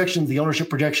the projections, the ownership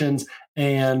projections,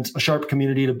 and a sharp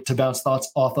community to bounce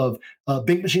thoughts off of,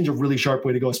 Bink machine's a really sharp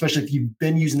way to go, especially if you've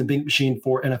been using the Bink machine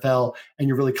for NFL and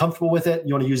you're really comfortable with it.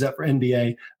 You want to use that for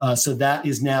NBA. So that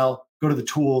is now, go to the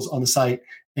tools on the site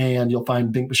and you'll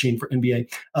find Bink machine for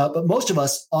NBA. But most of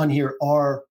us on here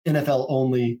are NFL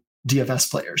only DFS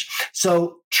players.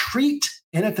 So treat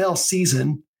NFL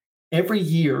season every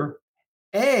year,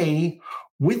 A,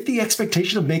 with the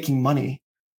expectation of making money,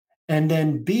 and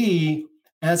then B,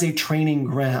 as a training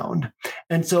ground.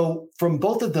 And so from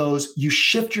both of those, you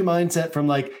shift your mindset from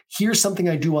like, here's something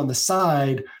I do on the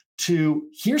side, to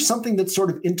here's something that's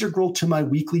sort of integral to my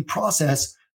weekly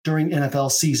process during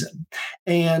NFL season.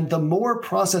 And the more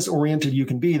process oriented you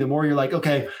can be, the more you're like,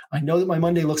 okay, I know that my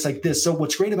Monday looks like this. So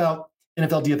what's great about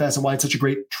NFL DFS and why it's such a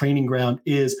great training ground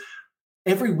is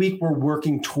every week we're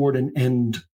working toward an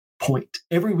end point.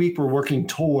 Every week we're working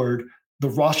toward the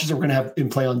rosters that we're going to have in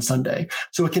play on Sunday.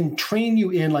 So it can train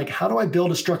you in like, how do I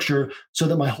build a structure so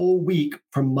that my whole week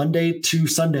from Monday to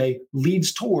Sunday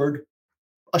leads toward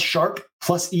a sharp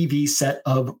plus EV set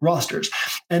of rosters.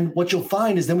 And what you'll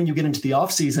find is then when you get into the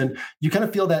offseason, you kind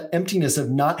of feel that emptiness of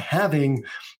not having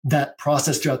that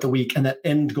process throughout the week and that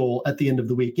end goal at the end of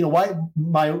the week. Why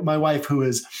my wife, who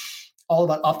is all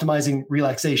about optimizing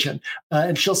relaxation,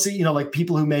 and she'll see, like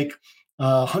people who make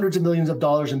hundreds of millions of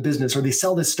dollars in business, or they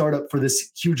sell this startup for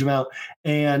this huge amount,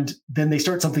 and then they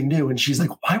start something new. And she's like,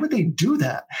 why would they do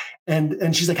that?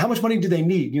 And she's like, how much money do they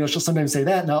need? She'll sometimes say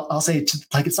that. And I'll say,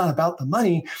 it's not about the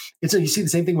money. You see the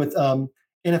same thing with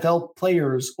NFL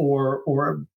players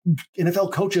or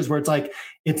NFL coaches, where it's like,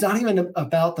 it's not even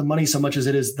about the money so much as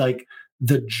it is like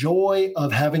the joy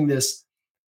of having this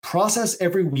process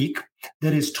every week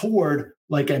that is toward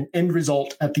like an end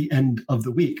result at the end of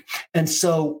the week. And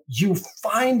so you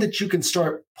find that you can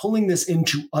start pulling this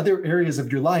into other areas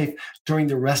of your life during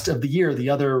the rest of the year. The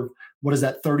other,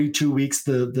 32 weeks,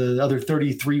 the other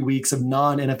 33 weeks of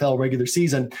non-NFL regular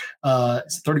season,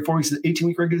 34 weeks of the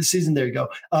 18-week regular season. There you go.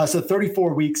 So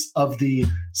 34 weeks of the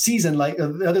season, like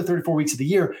the other 34 weeks of the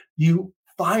year, you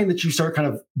find that you start kind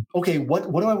of, okay, what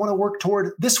do I want to work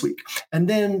toward this week? And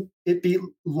then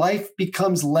life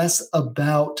becomes less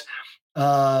about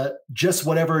just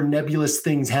whatever nebulous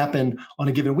things happen on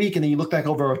a given week. And then you look back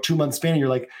over a 2-month span and you're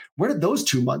like, where did those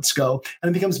 2 months go? And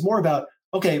it becomes more about,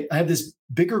 okay, I have this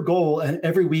bigger goal and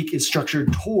every week is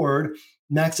structured toward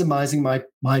maximizing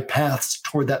my paths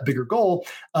toward that bigger goal.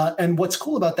 And what's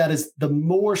cool about that is the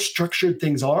more structured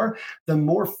things are, the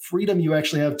more freedom you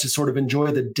actually have to sort of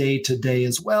enjoy the day to day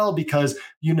as well, because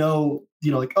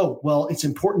like, oh, well, it's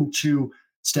important to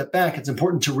step back. It's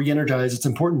important to re-energize. It's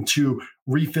important to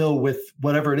refill with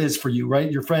whatever it is for you,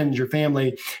 right? Your friends, your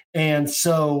family. And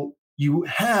so you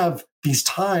have these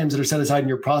times that are set aside in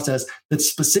your process that's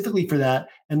specifically for that.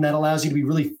 And that allows you to be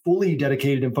really fully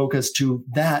dedicated and focused to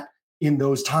that in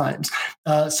those times.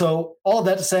 So all of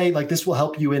that to say, like, this will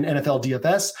help you in NFL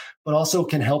DFS, but also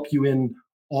can help you in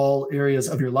all areas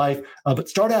of your life. But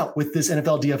start out with this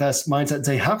NFL DFS mindset and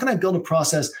say, how can I build a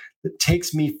process that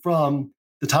takes me from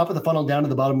the top of the funnel down to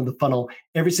the bottom of the funnel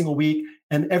every single week,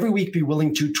 and every week be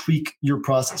willing to tweak your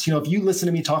process. If you listen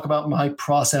to me talk about my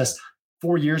process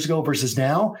 4 years ago versus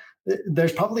now,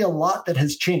 there's probably a lot that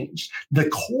has changed. The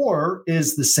core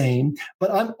is the same,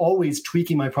 but I'm always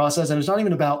tweaking my process. And it's not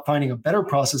even about finding a better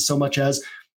process so much as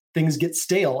things get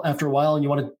stale after a while and you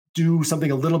want to do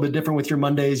something a little bit different with your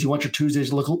Mondays. You want your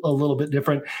Tuesdays to look a little bit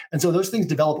different. And so those things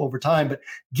develop over time, but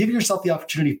give yourself the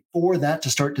opportunity for that to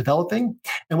start developing.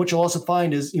 And what you'll also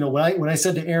find is, when I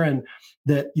said to Aaron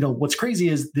that, what's crazy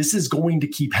is this is going to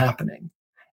keep happening.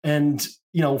 And,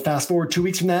 fast forward 2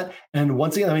 weeks from that. And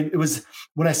once again, it was,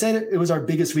 when I said it was our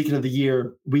biggest weekend of the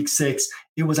year, week 6,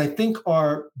 it was, I think,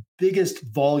 our biggest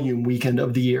volume weekend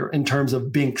of the year in terms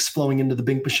of Binks flowing into the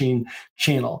Bink Machine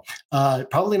channel.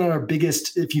 Probably not our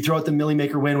biggest, if you throw out the Millie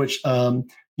Maker win, which, I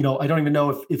don't even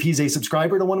know if he's a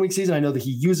subscriber to 1 week season. I know that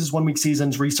he uses 1 week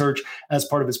seasons research as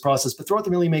part of his process, but throw out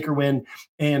the Millie Maker win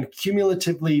and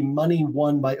cumulatively money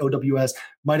won by OWS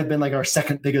might have been like our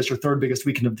second biggest or third biggest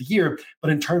weekend of the year.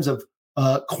 But in terms of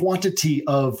quantity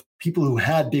of people who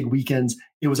had big weekends,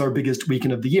 it was our biggest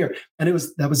weekend of the year. And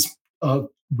that was a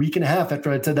week and a half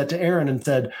after I'd said that to Aaron and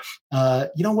said,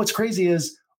 what's crazy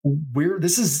is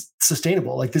this is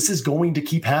sustainable. Like, this is going to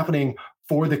keep happening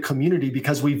for the community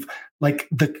because we've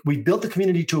built the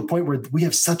community to a point where we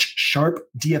have such sharp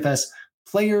DFS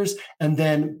players. And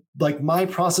then like my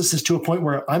process is to a point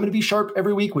where I'm going to be sharp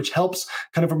every week, which helps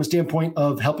kind of from a standpoint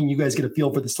of helping you guys get a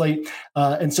feel for the slate.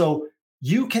 And so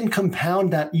you can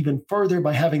compound that even further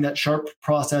by having that sharp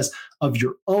process of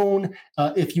your own.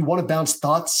 If you want to bounce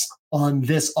thoughts on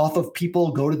this off of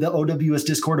people, go to the OWS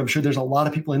Discord. I'm sure there's a lot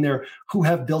of people in there who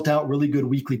have built out really good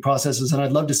weekly processes. And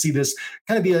I'd love to see this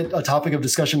kind of be a topic of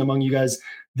discussion among you guys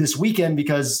this weekend,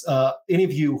 because any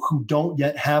of you who don't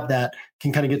yet have that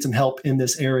can kind of get some help in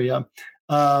this area.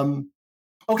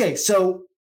 Okay, so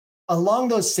along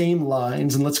those same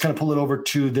lines, and let's kind of pull it over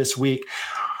to this week.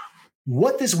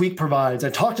 What this week provides, I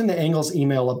talked in the Angles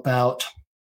email about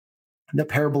the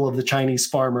parable of the Chinese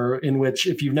farmer, in which,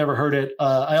 if you've never heard it,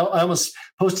 I almost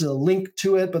posted a link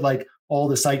to it, but like all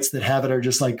the sites that have it are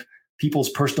just like people's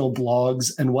personal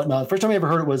blogs and whatnot. First time I ever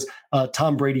heard it was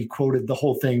Tom Brady quoted the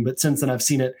whole thing, but since then I've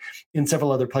seen it in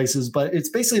several other places. But it's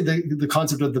basically the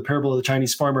concept of the parable of the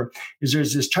Chinese farmer is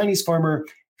there's this Chinese farmer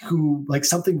who, like,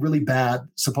 something really bad,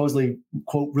 supposedly,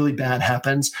 quote, really bad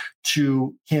happens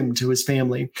to him, to his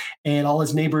family. And all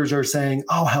his neighbors are saying,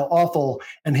 oh, how awful.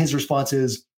 And his response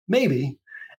is, maybe.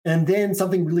 And then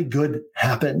something really good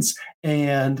happens.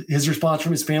 And his response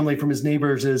from his family, from his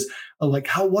neighbors is like,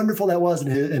 how wonderful that was.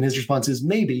 And his response is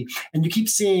maybe. And you keep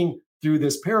seeing through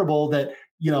this parable that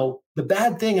the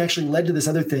bad thing actually led to this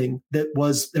other thing that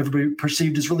was everybody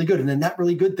perceived as really good. And then that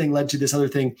really good thing led to this other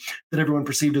thing that everyone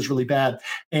perceived as really bad.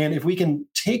 And if we can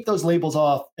take those labels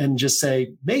off and just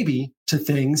say maybe to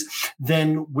things,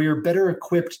 then we're better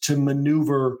equipped to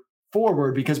maneuver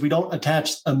forward because we don't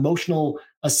attach emotional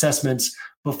assessments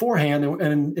beforehand.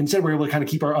 And instead we're able to kind of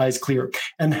keep our eyes clear.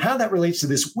 And how that relates to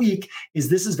this week is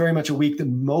this is very much a week that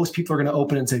most people are going to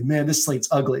open and say, man, this slate's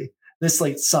ugly. This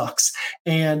slate sucks.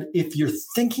 And if you're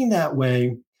thinking that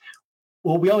way,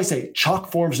 well, we always say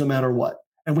chalk forms no matter what.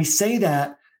 And we say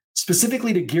that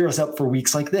specifically to gear us up for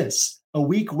weeks like this, a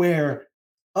week where,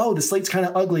 the slate's kind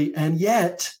of ugly. And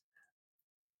yet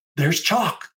there's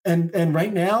chalk. And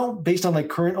right now, based on like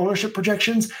current ownership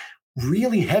projections,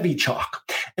 really heavy chalk.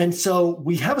 And so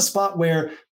we have a spot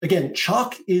where, again,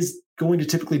 chalk is going to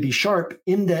typically be sharp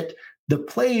in that the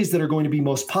plays that are going to be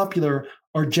most popular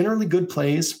are generally good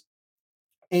plays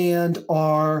and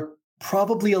are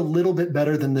probably a little bit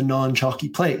better than the non-chalky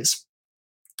plays.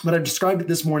 But I've described it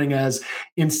this morning as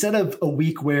instead of a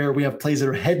week where we have plays that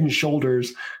are head and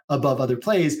shoulders above other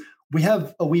plays, we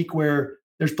have a week where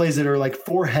there's plays that are like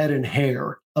forehead and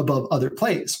hair above other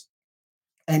plays.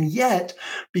 And yet,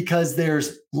 because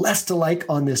there's less to like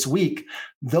on this week,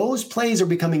 those plays are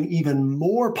becoming even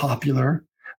more popular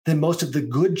than most of the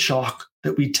good chalk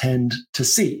that we tend to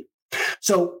see.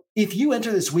 So if you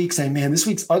enter this week saying, man, this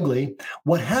week's ugly,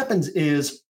 what happens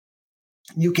is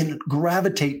you can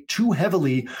gravitate too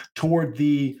heavily toward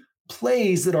the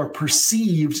plays that are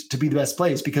perceived to be the best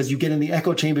plays because you get in the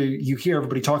echo chamber, you hear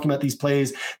everybody talking about these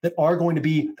plays that are going to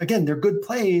be, again, they're good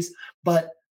plays,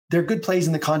 but they're good plays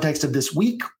in the context of this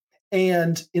week.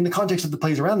 And in the context of the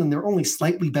plays around them, they're only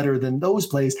slightly better than those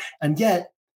plays. And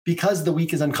yet, because the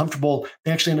week is uncomfortable,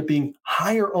 they actually end up being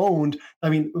higher owned. I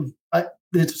mean,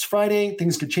 it's Friday,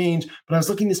 things could change, but I was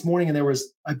looking this morning and there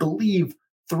was, I believe,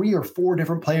 3 or 4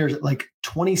 different players at like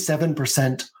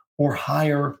 27% or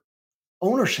higher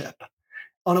ownership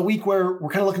on a week where we're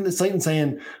kind of looking at the slate and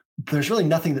saying, there's really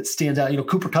nothing that stands out.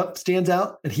 Cooper Kupp stands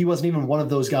out, and he wasn't even one of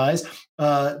those guys.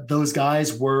 Those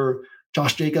guys were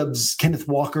Josh Jacobs, Kenneth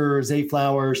Walker, Zay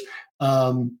Flowers,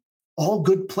 all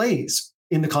good plays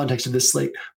in the context of this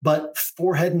slate, but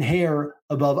forehead and hair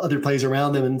above other plays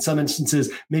around them. In some instances,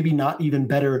 maybe not even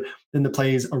better than the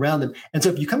plays around them. And so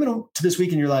if you come into this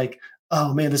week and you're like,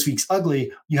 oh man, this week's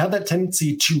ugly, you have that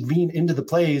tendency to lean into the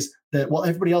plays that, well,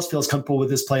 everybody else feels comfortable with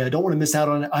this play. I don't want to miss out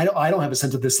on it. I don't have a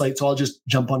sense of this slate, so I'll just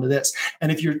jump onto this.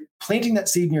 And if you're planting that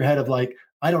seed in your head of like,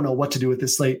 I don't know what to do with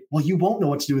this slate, well, you won't know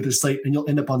what to do with this slate and you'll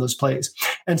end up on those plays.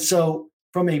 And so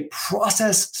from a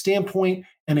process standpoint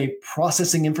and a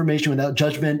processing information without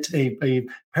judgment, a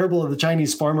parable of the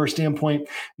Chinese farmer standpoint,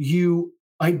 you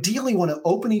ideally want to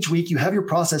open each week. You have your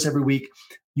process every week.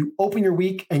 You open your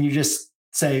week and you just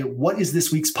say, what is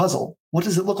this week's puzzle? What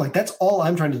does it look like? That's all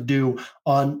I'm trying to do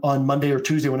on Monday or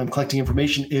Tuesday when I'm collecting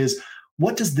information is,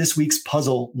 what does this week's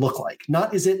puzzle look like?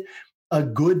 Not is it a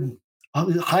good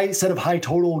high set of high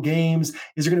total games?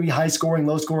 Is there going to be high scoring,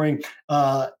 low scoring?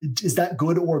 Is that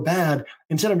good or bad?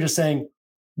 Instead, I'm just saying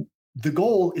the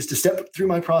goal is to step through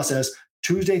my process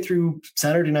Tuesday through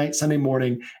Saturday night, Sunday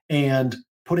morning, and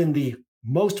put in the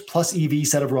most plus EV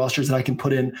set of rosters that I can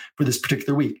put in for this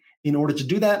particular week. In order to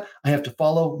do that, I have to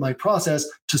follow my process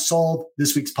to solve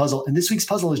this week's puzzle. And this week's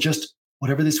puzzle is just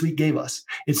whatever this week gave us.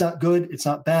 It's not good. It's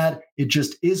not bad. It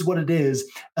just is what it is.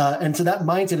 And so that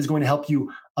mindset is going to help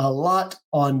you a lot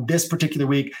on this particular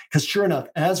week. Because sure enough,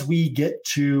 as we get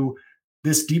to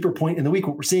this deeper point in the week,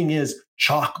 what we're seeing is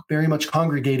chalk very much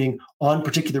congregating on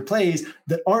particular plays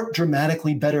that aren't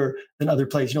dramatically better than other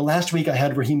plays. Last week I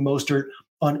had Raheem Mostert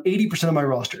on 80% of my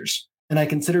rosters, and I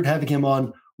considered having him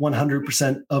on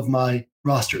 100% of my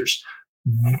rosters.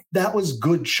 That was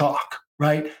good chalk,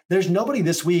 right? There's nobody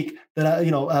this week that I,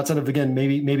 outside of, again,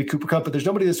 maybe Cooper Kupp, but there's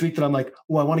nobody this week that I'm like,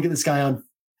 I want to get this guy on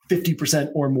 50%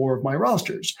 or more of my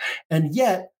rosters. And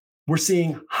yet we're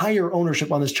seeing higher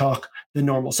ownership on this chalk than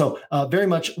normal. So very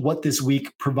much what this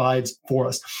week provides for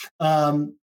us.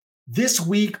 This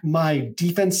week, my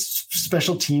defense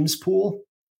special teams pool,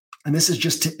 and this is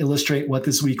just to illustrate what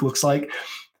this week looks like.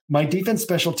 My defense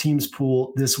special teams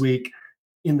pool this week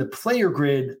in the player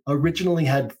grid originally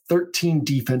had 13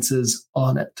 defenses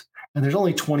on it, and there's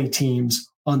only 20 teams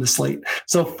on the slate.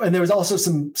 So, and there was also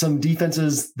some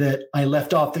defenses that I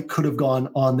left off that could have gone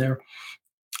on there.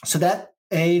 So that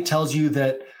tells you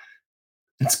that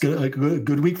it's good, a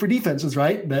good week for defenses,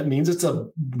 right? That means it's a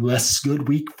less good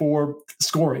week for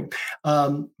scoring,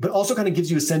 but also kind of gives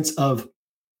you a sense of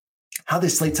how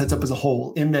this slate sets up as a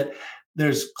whole, in that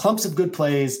there's clumps of good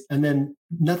plays and then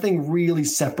nothing really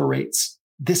separates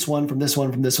this one, from this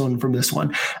one, from this one, from this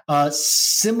one.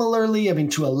 Similarly, I mean,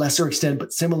 to a lesser extent,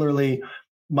 but similarly,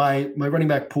 my running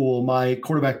back pool, my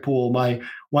quarterback pool, my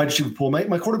wide receiver pool,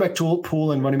 my quarterback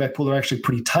pool and running back pool are actually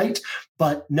pretty tight,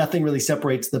 but nothing really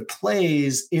separates the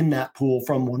plays in that pool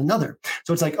from one another.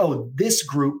 So it's like, oh, this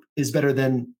group is better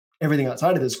than everything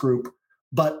outside of this group.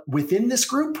 But within this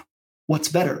group, what's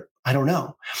better? I don't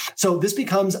know. So this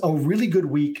becomes a really good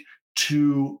week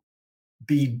to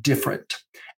be different.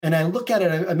 And I look at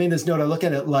it, I made this note, I look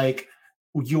at it like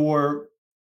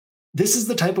this is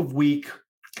the type of week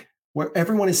where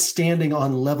everyone is standing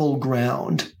on level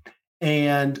ground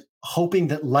and hoping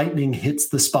that lightning hits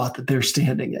the spot that they're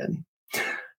standing in.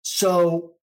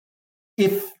 So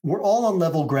if we're all on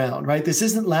level ground, right? This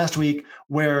isn't last week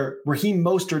where Raheem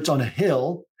Mostert's on a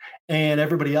hill and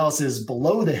everybody else is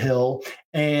below the hill.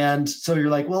 And so you're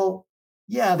like, well,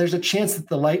 yeah, there's a chance that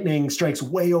the lightning strikes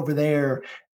way over there,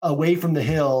 away from the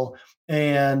hill.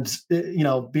 And,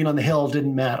 being on the hill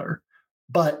didn't matter.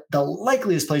 But the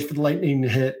likeliest place for the lightning to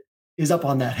hit is up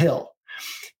on that hill.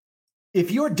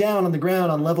 If you're down on the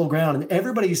ground, on level ground, and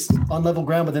everybody's on level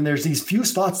ground, but then there's these few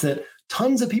spots that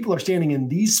tons of people are standing in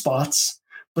these spots,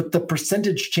 but the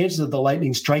percentage chances of the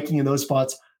lightning striking in those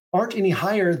spots aren't any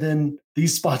higher than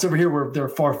these spots over here where there are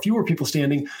far fewer people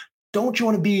standing. Don't you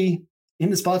want to be in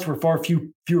the spots where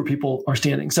fewer people are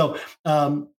standing? So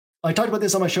I talked about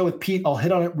this on my show with Pete. I'll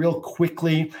hit on it real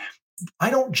quickly. I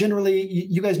don't generally,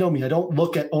 you guys know me, I don't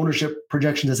look at ownership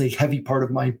projections as a heavy part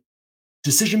of my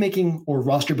decision-making or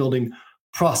roster building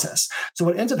process. So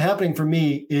what ends up happening for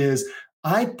me is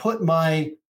I put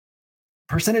my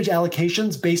percentage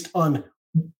allocations based on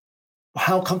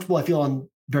how comfortable I feel on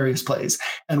various plays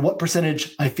and what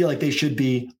percentage I feel like they should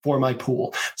be for my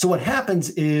pool. So what happens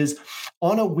is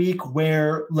on a week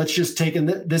where let's just take, and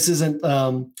this isn't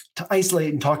to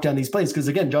isolate and talk down these plays, because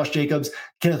again, Josh Jacobs,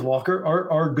 Kenneth Walker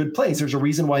are good plays. There's a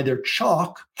reason why they're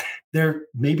chalk. They're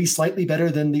maybe slightly better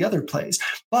than the other plays.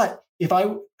 But if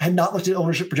I had not looked at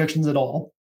ownership projections at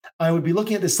all, I would be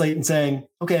looking at this slate and saying,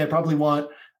 okay, I probably want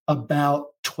about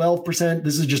 12%.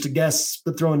 This is just a guess,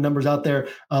 but throwing numbers out there.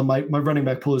 My running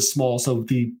back pool is small, so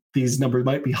these numbers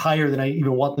might be higher than I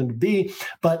even want them to be.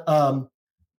 But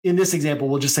in this example,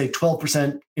 we'll just say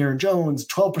 12% Aaron Jones,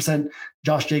 12%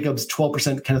 Josh Jacobs,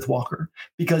 12% Kenneth Walker.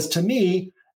 Because to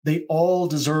me, they all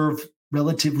deserve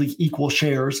relatively equal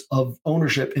shares of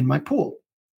ownership in my pool.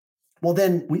 Well,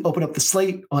 then we open up the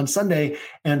slate on Sunday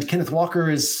and Kenneth Walker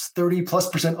is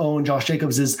 30+% owned. Josh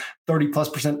Jacobs is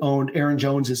 30+% owned. Aaron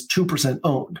Jones is 2%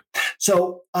 owned.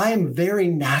 So I am very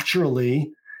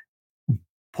naturally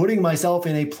putting myself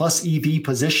in a plus EV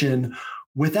position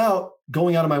without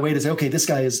going out of my way to say, okay,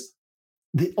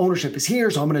 the ownership is here,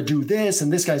 so I'm going to do this,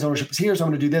 and this guy's ownership is here, so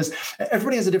I'm going to do this.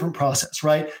 Everybody has a different process,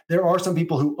 right? There are some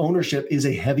people who ownership is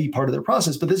a heavy part of their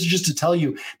process, but this is just to tell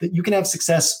you that you can have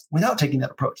success without taking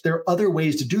that approach. There are other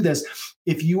ways to do this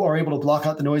if you are able to block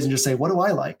out the noise and just say, what do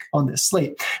I like on this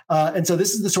slate? And so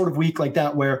this is the sort of week like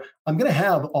that where I'm going to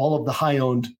have all of the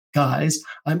high-owned guys.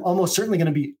 I'm almost certainly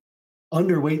going to be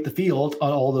underweight the field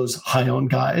on all those high-owned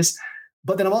guys.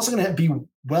 But then I'm also going to be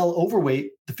well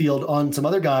overweight the field on some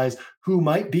other guys who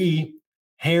might be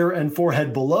hair and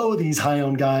forehead below these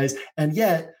high-owned guys. And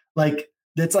yet,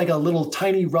 that's like a little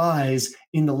tiny rise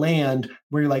in the land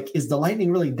where you're like, is the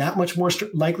lightning really that much more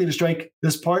likely to strike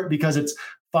this part because it's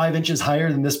 5 inches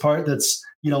higher than this part that's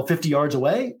 50 yards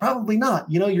away? Probably not.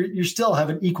 You still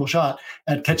have an equal shot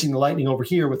at catching the lightning over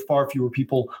here with far fewer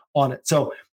people on it.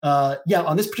 So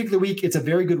on this particular week, it's a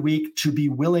very good week to be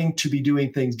willing to be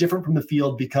doing things different from the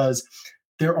field because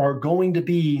there are going to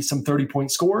be some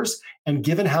 30-point scores. And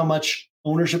given how much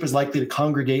ownership is likely to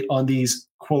congregate on these,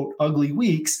 quote, ugly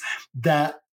weeks,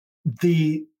 that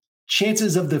the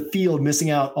chances of the field missing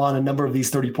out on a number of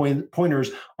these 30-pointers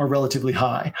are relatively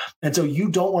high. And so you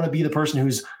don't want to be the person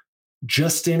who's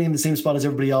just standing in the same spot as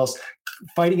everybody else,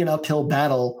 fighting an uphill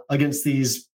battle against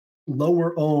these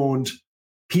lower owned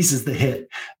pieces that hit.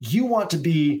 You want to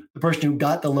be the person who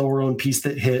got the lower owned piece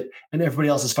that hit and everybody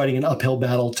else is fighting an uphill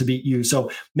battle to beat you.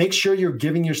 So make sure you're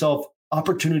giving yourself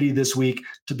opportunity this week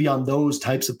to be on those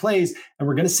types of plays. And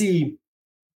we're going to see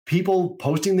people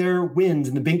posting their wins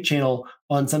in the Bink channel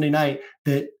on Sunday night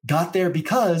that got there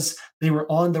because they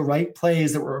were on the right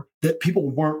plays that people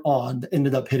weren't on that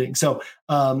ended up hitting. So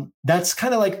that's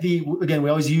kind of like again, we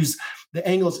always use the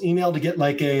Angles email to get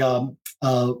like a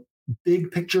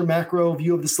big picture macro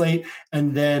view of the slate.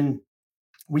 And then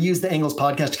we use the Angles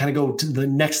podcast to kind of go to the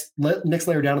next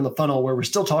layer down in the funnel where we're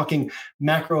still talking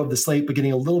macro of the slate, but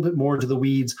getting a little bit more to the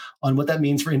weeds on what that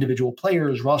means for individual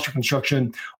players, roster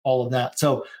construction, all of that.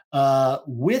 So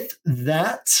with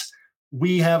that,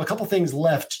 we have a couple things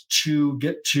left to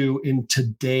get to in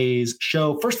today's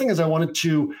show. First thing is I wanted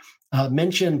to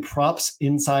mention Props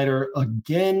Insider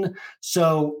again.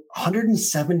 So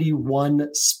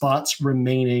 171 spots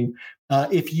remaining.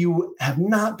 If you have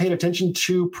not paid attention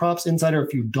to Props Insider,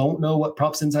 if you don't know what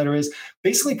Props Insider is,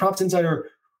 basically Props Insider,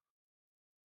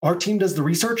 our team does the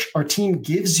research, our team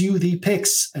gives you the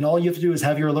picks, and all you have to do is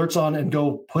have your alerts on and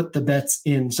go put the bets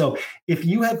in. So if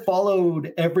you have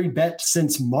followed every bet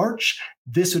since March,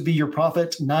 this would be your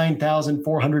profit,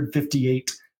 $9,458.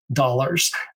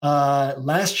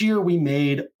 Last year, we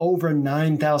made over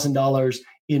 $9,000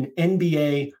 in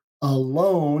NBA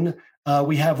alone.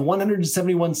 We have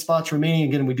 171 spots remaining.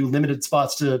 Again, we do limited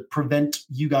spots to prevent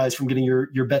you guys from getting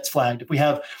your bets flagged. If we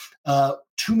have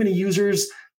too many users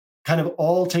kind of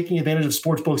all taking advantage of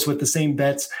sportsbooks with the same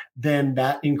bets, then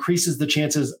that increases the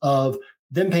chances of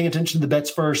them paying attention to the bets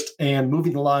first and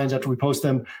moving the lines after we post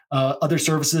them. Other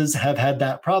services have had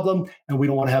that problem, and we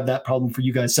don't want to have that problem for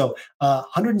you guys. So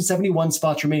 171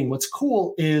 spots remaining. What's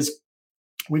cool is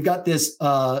we've got this,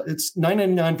 it's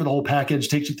 $9.99 for the whole package,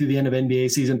 takes you through the end of NBA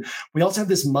season. We also have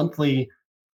this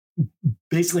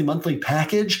basically monthly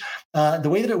package. The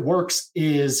way that it works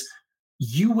is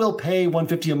you will pay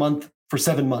 $150 a month for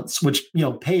 7 months, which,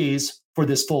 pays for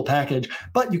this full package,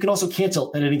 but you can also cancel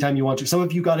at any time you want to. Some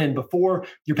of you got in before,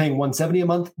 you're paying $170 a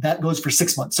month. That goes for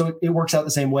 6 months. So it works out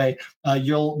the same way.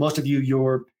 Most of you,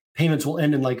 your payments will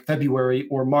end in like February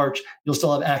or March. You'll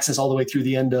still have access all the way through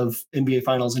the end of NBA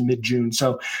finals in mid-June.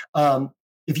 So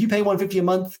if you pay $150 a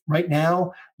month right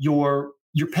now, you're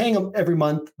paying them every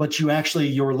month, but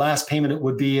your last payment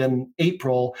would be in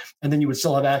April, and then you would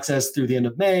still have access through the end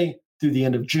of May, through the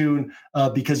end of June,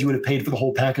 because you would have paid for the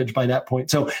whole package by that point.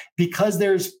 So because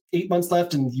there's 8 months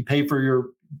left and you pay for your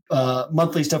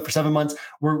monthly stuff for 7 months,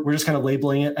 we're just kind of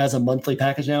labeling it as a monthly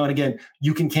package now. And again,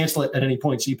 you can cancel it at any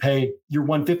point. So you pay your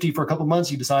 $150 for a couple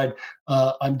months, you decide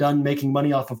I'm done making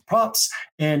money off of props,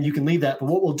 and you can leave that. But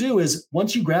what we'll do is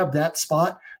once you grab that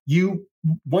spot,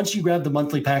 once you grab the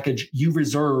monthly package, you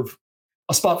reserve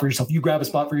a spot for yourself. You grab a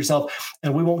spot for yourself,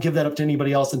 and we won't give that up to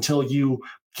anybody else until you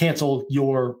cancel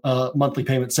your monthly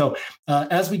payment. So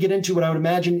as we get into what I would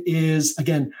imagine is,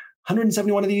 again,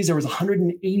 171 of these. There was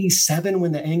 187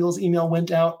 when the Angles email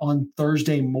went out on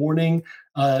Thursday morning.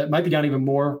 It might be down even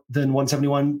more than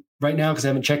 171 right now because I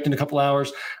haven't checked in a couple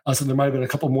hours. So there might have been a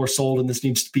couple more sold, and this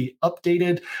needs to be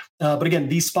updated. But again,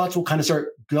 these spots will kind of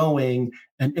start going,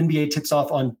 and NBA tips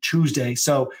off on Tuesday.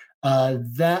 So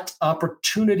that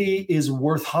opportunity is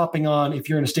worth hopping on if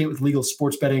you're in a state with legal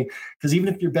sports betting, because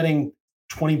even if you're betting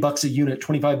 $20 a unit,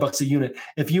 $25 a unit,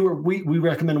 we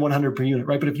recommend 100 per unit,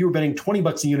 right? But if you were betting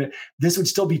 $20 a unit, this would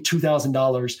still be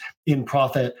 $2,000 in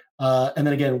profit. And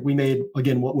then again, we made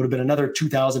what would have been another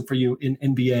 $2,000 for you in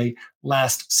NBA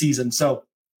last season. So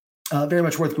very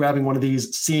much worth grabbing one of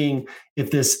these, seeing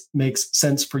if this makes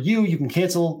sense for you. You can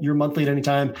cancel your monthly at any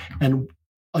time. And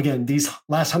again, these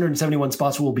last 171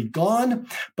 spots will be gone,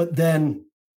 but then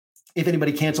if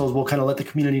anybody cancels, we'll kind of let the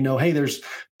community know, hey, there's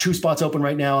 2 spots open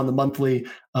right now on the monthly,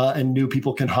 and new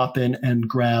people can hop in and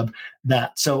grab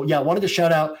that. So yeah, I wanted to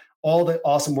shout out all the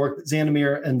awesome work that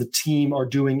Xanamir and the team are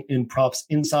doing in Props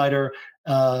Insider.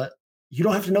 You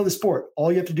don't have to know the sport. All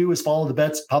you have to do is follow the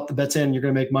bets, pop the bets in. You're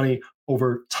going to make money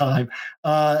over time.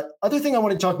 Other thing I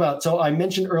want to talk about. So I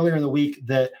mentioned earlier in the week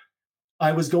that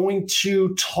I was going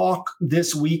to talk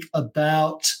this week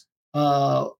about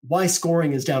why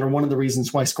scoring is down, or one of the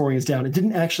reasons why scoring is down. It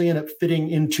didn't actually end up fitting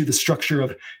into the structure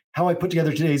of how I put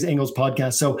together today's Angles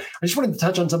podcast. So I just wanted to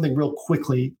touch on something real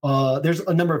quickly. There's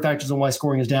a number of factors on why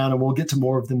scoring is down, and we'll get to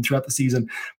more of them throughout the season.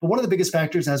 But one of the biggest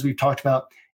factors, as we've talked about,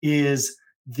 is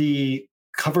the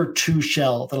cover 2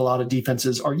 shell that a lot of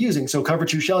defenses are using. So cover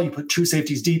 2 shell, you put 2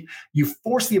 safeties deep, you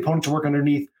force the opponent to work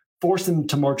underneath, force them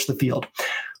to march the field.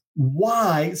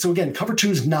 Why? So again, cover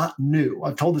 2 is not new.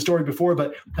 I've told the story before,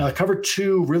 but cover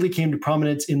 2 really came to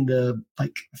prominence in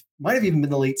might have even been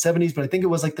the late 70s, but I think it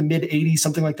was like the mid 80s,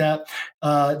 something like that.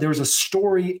 There was a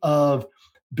story of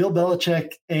Bill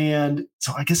Belichick, and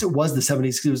so I guess it was the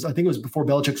 70s. I think it was before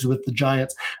Belichick was with the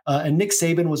Giants, and Nick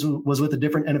Saban was with a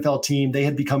different NFL team. They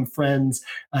had become friends,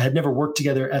 had never worked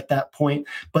together at that point,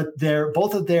 but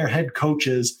both of their head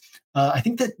coaches. I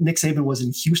think that Nick Saban was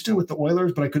in Houston with the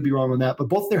Oilers, but I could be wrong on that. But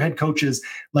both their head coaches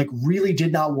really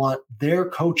did not want their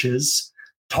coaches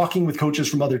talking with coaches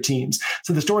from other teams.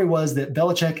 So the story was that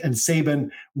Belichick and Saban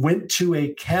went to a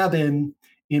cabin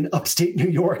in upstate New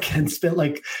York and spent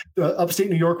upstate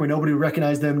New York where nobody would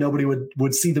recognize them, nobody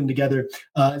would see them together.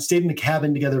 Stayed in a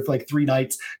cabin together for 3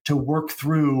 nights to work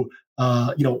through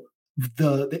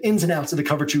the ins and outs of the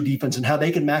cover two defense and how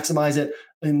they can maximize it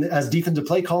as defensive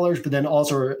play callers, but then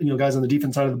also, guys on the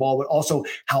defense side of the ball, but also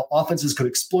how offenses could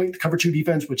exploit the cover two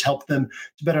defense, which helped them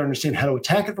to better understand how to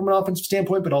attack it from an offensive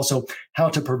standpoint, but also how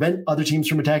to prevent other teams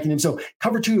from attacking them. So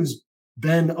cover two's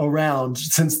been around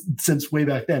since way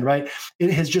back then, right?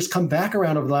 It has just come back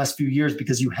around over the last few years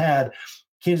because you had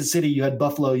Kansas City, you had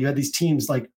Buffalo, you had these teams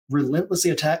like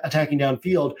relentlessly attacking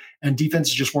downfield, and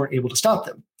defenses just weren't able to stop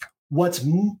them. What's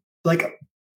like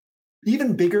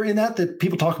even bigger in that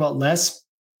people talk about less,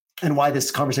 and why this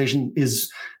conversation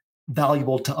is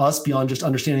valuable to us beyond just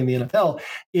understanding the NFL,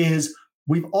 is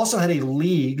we've also had a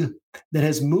league that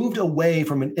has moved away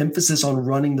from an emphasis on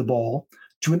running the ball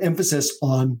to an emphasis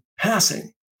on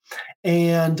passing.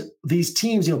 And these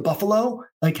teams, Buffalo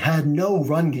had no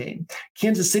run game.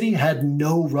 Kansas City had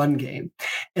no run game.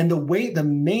 And the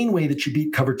main way that you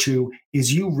beat cover two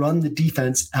is you run the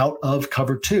defense out of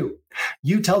cover two.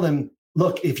 You tell them,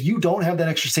 look, if you don't have that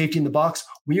extra safety in the box,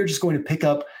 we are just going to pick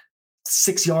up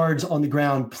 6 yards on the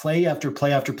ground, play after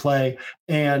play after play.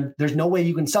 And there's no way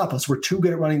you can stop us. We're too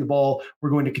good at running the ball.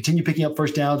 We're going to continue picking up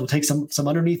first downs. We'll take some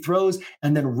underneath throws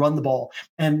and then run the ball.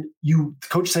 And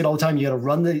coach say it all the time, you got to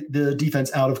run the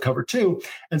defense out of cover two.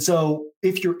 And so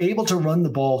if you're able to run the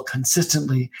ball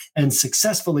consistently and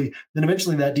successfully, then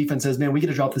eventually that defense says, man, we got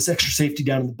to drop this extra safety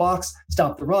down in the box,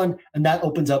 stop the run. And that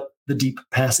opens up the deep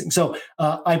passing. So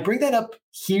I bring that up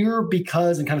here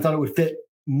because, and kind of thought it would fit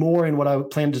more in what I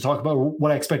plan to talk about, or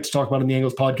what I expect to talk about in the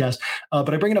Angles podcast.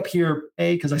 But I bring it up here,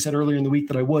 A, because I said earlier in the week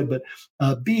that I would, but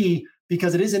B,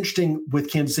 because it is interesting with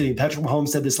Kansas City. Patrick Mahomes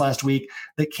said this last week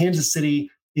that Kansas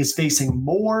City is facing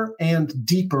more and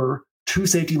deeper two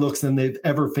safety looks than they've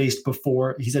ever faced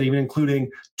before. He said even including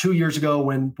 2 years ago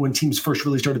when teams first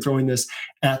really started throwing this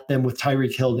at them with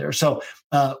Tyreek Hill there. So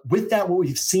with that, what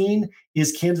we've seen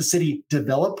is Kansas City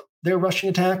develop their rushing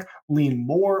attack, lean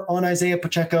more on Isaiah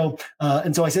Pacheco.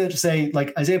 And so I say that to say,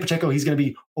 Isaiah Pacheco, he's going to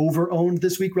be over-owned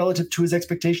this week relative to his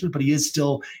expectations, but he is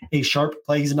still a sharp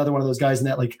play. He's another one of those guys in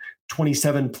that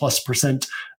 27+%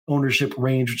 ownership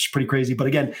range, which is pretty crazy. But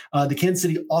again, the Kansas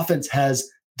City offense has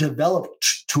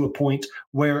developed to a point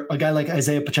where a guy like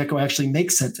Isaiah Pacheco actually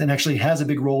makes sense and actually has a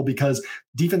big role because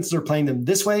defenses are playing them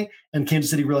this way. And Kansas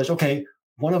City realized, okay,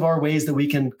 one of our ways that we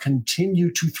can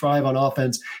continue to thrive on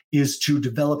offense is to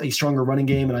develop a stronger running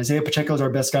game. And Isaiah Pacheco is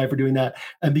our best guy for doing that.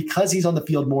 And because he's on the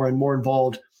field more and more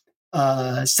involved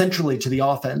centrally to the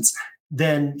offense,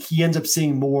 then he ends up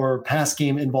seeing more pass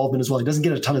game involvement as well. He doesn't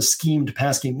get a ton of schemed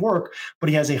pass game work, but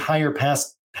he has a higher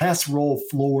pass roll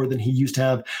floor than he used to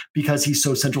have because he's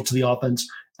so central to the offense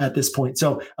at this point.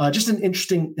 So just an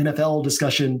interesting NFL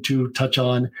discussion to touch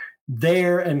on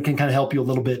there and can kind of help you a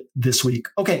little bit this week.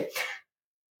 Okay.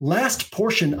 Last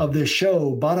portion of this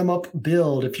show, bottom-up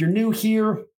build. If you're new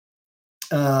here,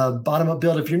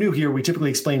 we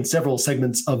typically explain several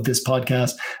segments of this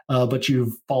podcast, but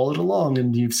you've followed along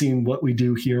and you've seen what we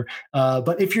do here.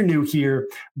 But if you're new here,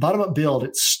 bottom-up build,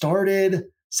 it started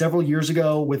several years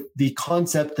ago with the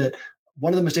concept that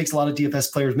one of the mistakes a lot of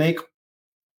DFS players make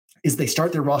is they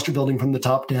start their roster building from the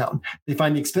top down. They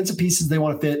find the expensive pieces they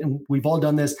want to fit, and we've all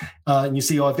done this. And you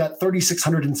see, I've got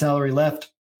 3,600 in salary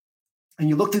left. And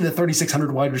you look through the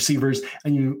 3,600 wide receivers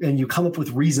and you come up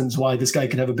with reasons why this guy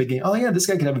could have a big game. Oh yeah, this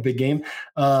guy could have a big game.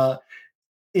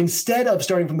 Instead of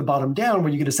starting from the bottom down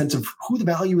where you get a sense of who the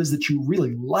value is that you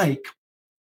really like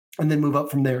and then move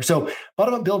up from there. So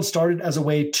bottom up build started as a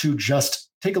way to just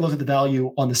take a look at the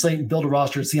value on the slate and build a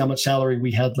roster and see how much salary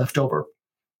we had left over.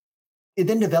 It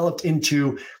then developed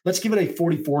into, let's give it a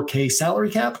 44K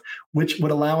salary cap, which would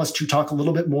allow us to talk a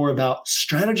little bit more about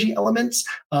strategy elements.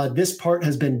 This part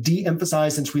has been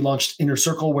de-emphasized since we launched Inner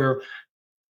Circle, where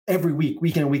every week,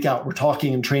 week in and week out, we're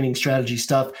talking and training strategy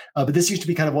stuff. But this used to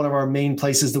be kind of one of our main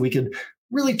places that we could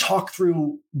really talk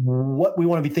through what we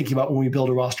want to be thinking about when we build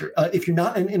a roster. If you're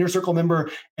not an Inner Circle member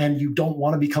and you don't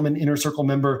want to become an Inner Circle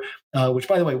member, which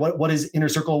by the way, what is Inner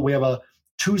Circle? We have a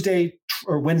Wednesday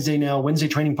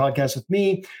training podcast with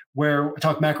me, where I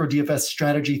talk macro DFS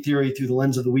strategy theory through the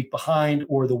lens of the week behind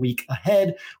or the week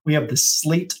ahead. We have the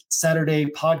Slate Saturday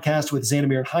podcast with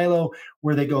Xanamir and Hilo,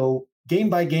 where they go game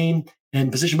by game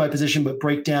and position by position, but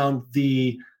break down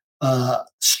the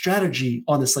strategy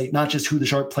on the slate, not just who the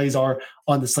sharp plays are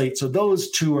on the slate. So those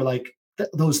two are like,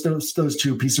 those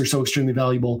two pieces are so extremely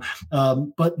valuable.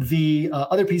 But the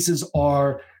other pieces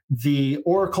are the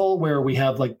Oracle, where we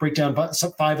have break down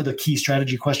 5 of the key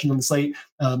strategy questions on the slate.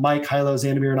 Mike, Hilo,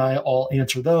 Xanamir, and I all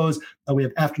answer those. We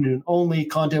have afternoon only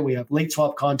content. We have late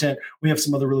swap content. We have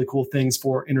some other really cool things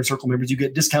for Inner Circle members. You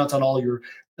get discounts on all your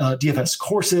DFS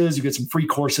courses. You get some free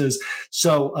courses.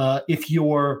 So if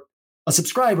you're a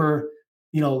subscriber,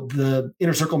 the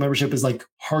Inner Circle membership is like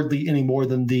hardly any more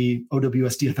than the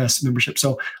OWS DFS membership.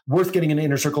 So worth getting an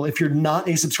Inner Circle. If you're not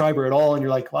a subscriber at all and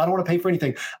you're like, well, I don't want to pay for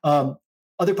anything.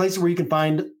 Other places where you can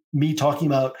find me talking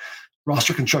about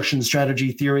roster construction,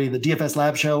 strategy, theory, the DFS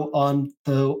Lab Show on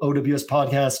the OWS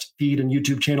podcast feed and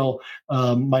YouTube channel,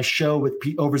 my show with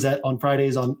Pete Overzet on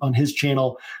Fridays on his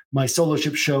channel, my solo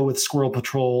ship show with Squirrel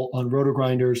Patrol on Roto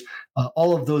Grinders.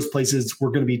 All of those places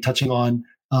we're going to be touching on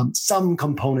some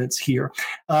components here.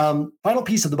 Final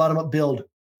piece of the bottom-up build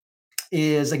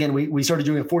is, again, we started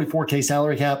doing a 44K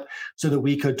salary cap so that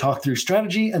we could talk through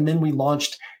strategy, and then we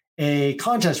launched a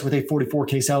contest with a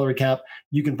 44K salary cap.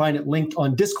 You can find it linked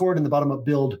on Discord in the Bottom Up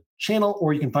Build channel,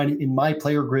 or you can find it in my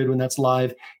player grid when that's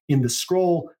live in the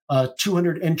scroll.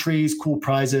 200 entries, cool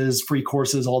prizes, free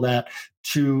courses, all that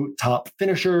to top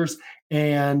finishers.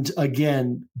 And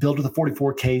again, build with a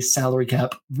 44K salary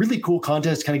cap. Really cool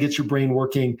contest, kind of gets your brain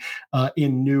working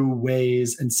in new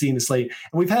ways and seeing the slate.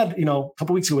 And we've had, a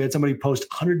couple weeks ago, we had somebody post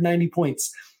 190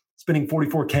 points spending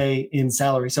 44K in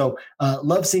salary. So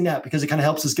love seeing that because it kind of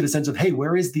helps us get a sense of, hey,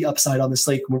 where is the upside on the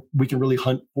slate? We can really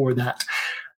hunt for that.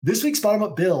 This week's bottom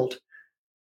up build,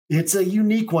 it's a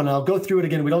unique one. I'll go through it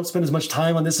again. We don't spend as much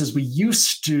time on this as we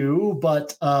used to,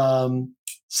 but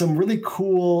some really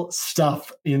cool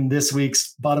stuff in this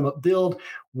week's bottom up build.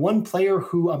 One player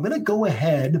who I'm going to go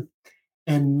ahead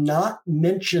and not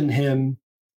mention him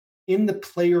in the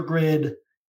player grid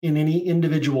in any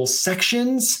individual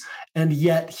sections, and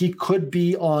yet he could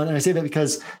be on, and I say that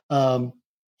because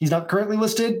he's not currently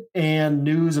listed, and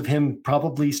news of him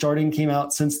probably starting came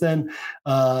out since then,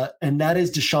 and that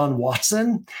is Deshaun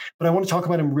Watson. But I want to talk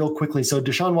about him real quickly. So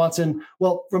Deshaun Watson,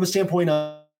 well, from a standpoint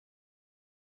of,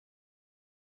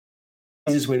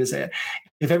 easiest way to say it,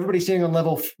 if everybody's standing on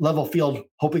level field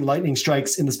hoping lightning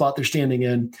strikes in the spot they're standing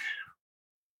in,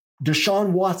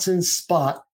 Deshaun Watson's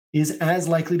spot is as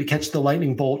likely to catch the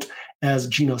lightning bolt as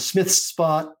Geno Smith's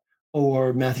spot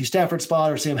or Matthew Stafford's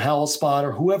spot or Sam Howell's spot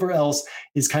or whoever else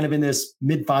is kind of in this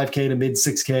mid 5K to mid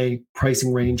 6K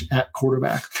pricing range at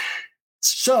quarterback.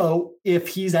 So if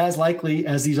he's as likely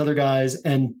as these other guys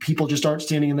and people just aren't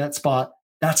standing in that spot,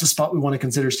 that's a spot we want to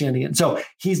consider standing in. So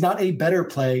he's not a better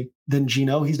play than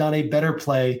Geno. He's not a better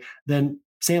play than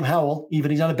Sam Howell. Even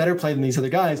he's not a better play than these other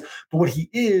guys. But what he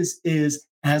is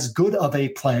as good of a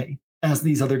play as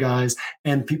these other guys,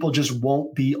 and people just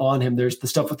won't be on him. There's the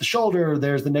stuff with the shoulder.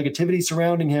 There's the negativity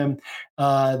surrounding him.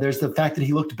 There's the fact that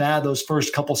he looked bad those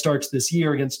first couple starts this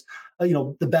year against,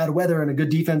 the bad weather and a good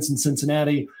defense in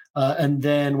Cincinnati. And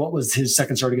then what was his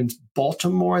second start against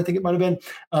Baltimore? I think it might have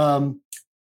been.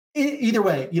 Either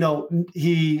way,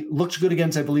 he looked good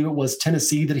against, I believe it was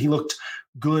Tennessee that he looked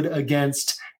good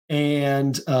against.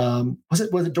 And was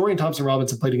it Dorian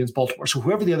Thompson-Robinson played against Baltimore? So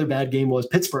whoever the other bad game was,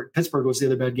 Pittsburgh was the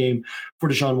other bad game for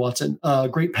Deshaun Watson.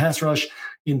 Great pass rush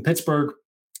in Pittsburgh.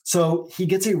 So he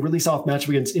gets a really soft matchup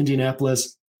against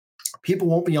Indianapolis. People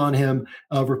won't be on him.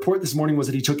 Report this morning was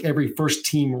that he took every first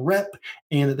team rep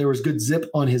and that there was good zip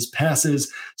on his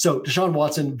passes. So Deshaun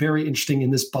Watson, very interesting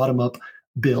in this bottom up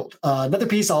build. Another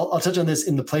piece, I'll touch on this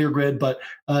in the player grid, but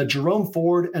Jerome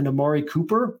Ford and Amari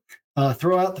Cooper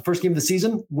throw out the first game of the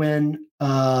season when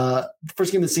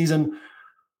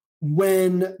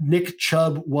Nick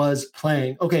Chubb was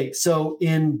playing. Okay, so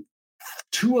in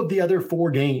two of the other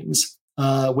four games,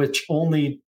 which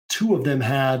only two of them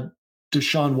had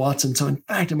Deshaun Watson. So in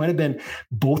fact, it might have been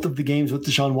both of the games with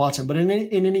Deshaun Watson. But in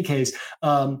any case,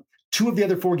 two of the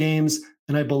other four games,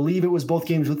 and I believe it was both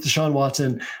games with Deshaun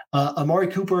Watson, Amari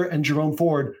Cooper and Jerome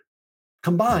Ford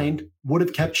combined would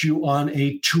have kept you on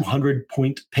a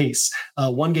 200-point pace.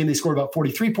 One game they scored about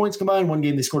 43 points combined. One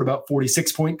game they scored about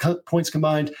 46 points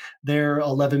combined. They're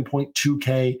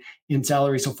 11.2K in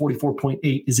salary, so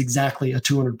 44.8 is exactly a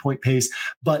 200-point pace.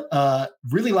 But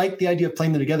really like the idea of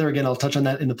playing them together. Again, I'll touch on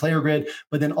that in the player grid.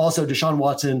 But then also Deshaun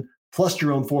Watson plus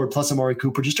Jerome Ford plus Amari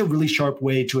Cooper, just a really sharp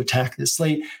way to attack this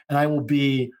slate. And I will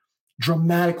be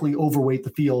dramatically overweight the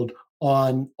field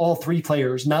on all three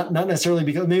players, not necessarily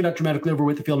because maybe not dramatically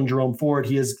overweight the field in Jerome Ford.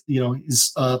 He is,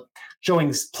 is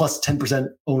showing plus 10%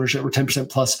 ownership or 10%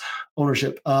 plus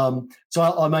ownership. So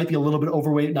I might be a little bit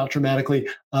overweight, not dramatically.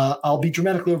 I'll be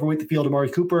dramatically overweight the field of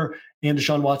Amari Cooper and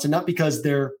Deshaun Watson, not because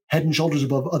they're head and shoulders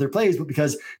above other plays, but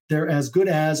because they're as good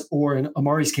as, or in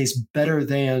Amari's case, better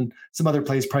than some other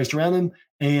plays priced around them.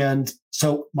 And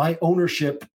so my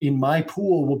ownership in my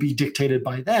pool will be dictated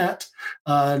by that.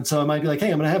 And so I might be like,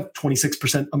 hey, I'm going to have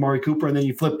 26% Amari Cooper. And then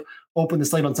you flip open the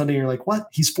slate on Sunday and you're like, what?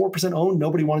 He's 4% owned.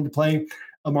 Nobody wanted to play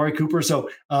Amari Cooper. So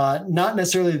not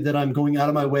necessarily that I'm going out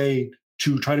of my way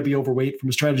to try to be overweight from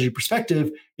a strategy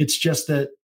perspective. It's just that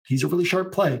he's a really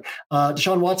sharp play.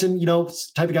 Deshaun Watson,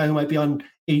 type of guy who might be on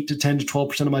 8 to 10 to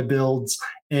 12% of my builds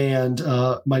and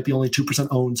might be only 2%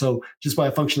 owned. So just by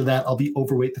a function of that, I'll be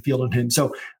overweight the field on him.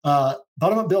 So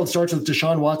bottom up build starts with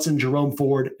Deshaun Watson, Jerome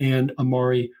Ford, and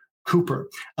Amari Cooper.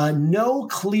 No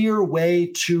clear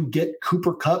way to get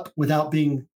Cooper Kupp without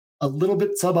being a little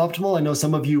bit suboptimal. I know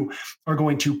some of you are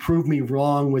going to prove me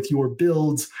wrong with your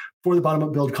builds for the bottom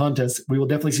up build contest. We will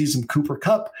definitely see some Cooper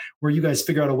Kupp where you guys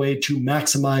figure out a way to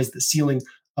maximize the ceiling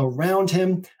around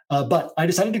him. But I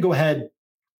decided to go ahead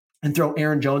and throw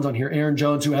Aaron Jones on here. Aaron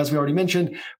Jones, who, as we already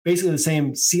mentioned, basically the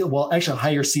same actually a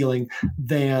higher ceiling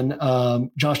than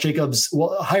Josh Jacobs,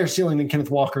 a higher ceiling than Kenneth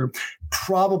Walker,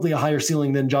 probably a higher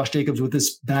ceiling than Josh Jacobs with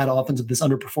this bad offensive, this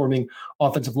underperforming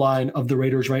offensive line of the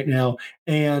Raiders right now,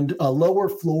 and a lower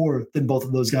floor than both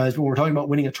of those guys. But when we're talking about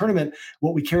winning a tournament,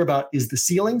 what we care about is the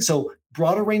ceiling. So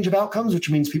broader range of outcomes, which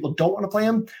means people don't want to play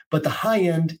them, but the high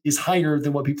end is higher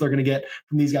than what people are going to get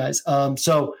from these guys.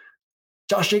 So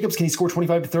Josh Jacobs, can he score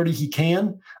 25 to 30? He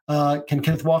can. Can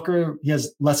Kenneth Walker? He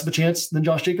has less of a chance than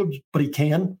Josh Jacobs, but he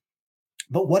can.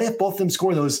 But what if both of them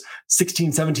score those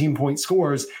 16, 17-point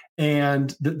scores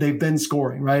and they've been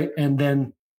scoring, right? And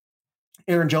then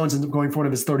Aaron Jones ends up going for one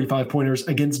of his 35-pointers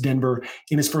against Denver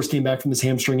in his first game back from his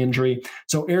hamstring injury.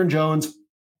 So Aaron Jones,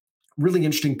 really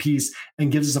interesting piece,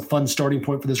 and gives us a fun starting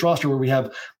point for this roster where we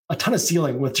have a ton of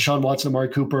ceiling with Deshaun Watson, Amari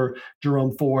Cooper,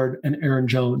 Jerome Ford, and Aaron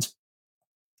Jones.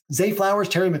 Zay Flowers,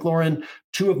 Terry McLaurin,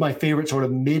 two of my favorite sort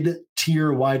of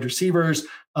mid-tier wide receivers.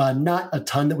 Not a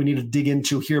ton that we need to dig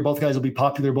into here. Both guys will be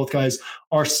popular. Both guys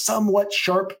are somewhat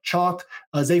sharp chalk.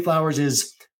 Zay Flowers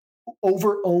is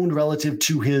over-owned relative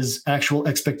to his actual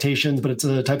expectations, but it's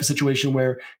a type of situation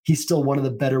where he's still one of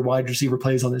the better wide receiver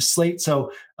plays on this slate.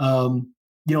 So,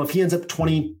 if he ends up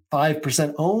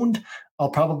 25% owned, I'll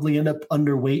probably end up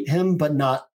underweight him, but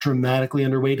not dramatically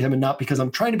underweight him. And not because I'm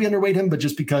trying to be underweight him, but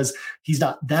just because he's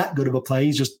not that good of a play.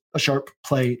 He's just a sharp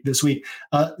play this week.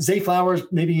 Zay Flowers,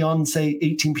 maybe on, say,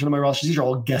 18% of my rosters. These are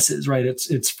all guesses, right?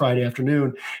 It's Friday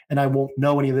afternoon, and I won't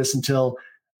know any of this until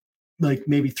like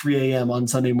maybe 3 a.m. on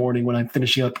Sunday morning when I'm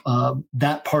finishing up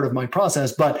that part of my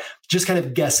process. But just kind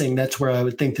of guessing, that's where I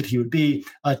would think that he would be.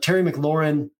 Terry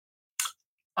McLaurin,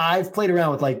 I've played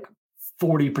around with like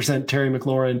 40% Terry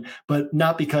McLaurin, but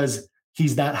not because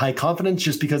he's that high confidence,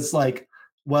 just because it's like,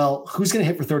 well, who's going to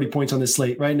hit for 30 points on this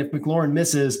slate, right? And if McLaurin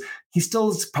misses, he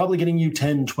still is probably getting you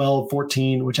 10, 12,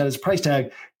 14, which at his price tag,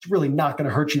 it's really not going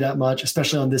to hurt you that much,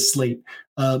 especially on this slate.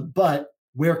 But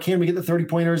where can we get the 30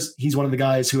 pointers? He's one of the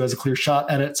guys who has a clear shot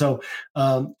at it. So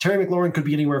Terry McLaurin could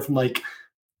be anywhere from like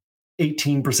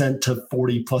 18% to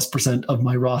 40+% of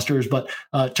my rosters. But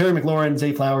Terry McLaurin,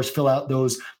 Zay Flowers fill out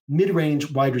those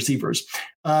mid-range wide receivers.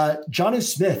 Jonnu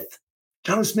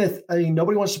Smith, I mean,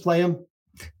 nobody wants to play him.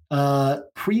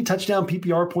 Pre-touchdown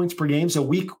PPR points per game. So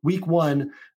week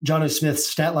one, Jonnu Smith's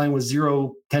stat line was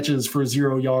 0 catches for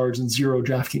 0 yards and 0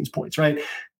 DraftKings points, right?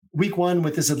 Week one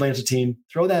with this Atlanta team,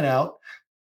 throw that out.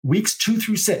 Weeks 2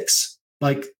 through 6,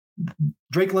 like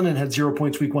Drake London had 0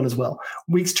 points week one as well.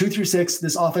 Weeks 2 through 6,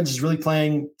 this offense is really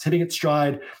playing, it's hitting its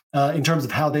stride in terms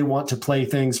of how they want to play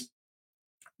things.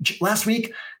 Last week,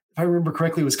 if I remember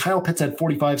correctly, it was Kyle Pitts had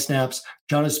 45 snaps.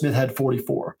 Jonnu Smith had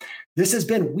 44. This has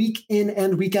been week in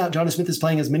and week out. Jonnu Smith is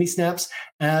playing as many snaps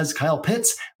as Kyle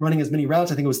Pitts, running as many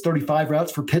routes. I think it was 35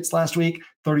 routes for Pitts last week,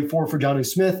 34 for Jonnu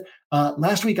Smith.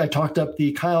 Last week, I talked up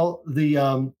the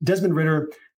Desmond Ridder,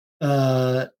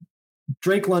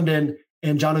 Drake London,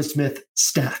 and Jonnu Smith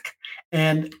stack.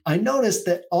 And I noticed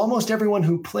that almost everyone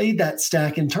who played that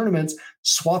stack in tournaments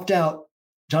swapped out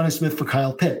Jonnu Smith for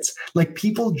Kyle Pitts. Like,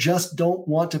 people just don't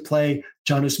want to play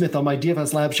Jonnu Smith. On my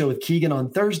DFS Lab show with Keegan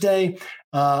on Thursday,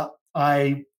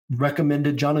 I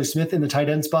recommended Jonnu Smith in the tight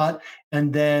end spot.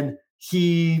 And then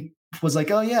he was like,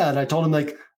 oh yeah. And I told him,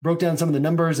 like, broke down some of the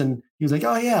numbers, and he was like,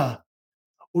 oh yeah.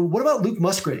 Well, what about Luke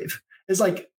Musgrave? It's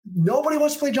like, nobody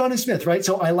wants to play Jonnu Smith, right?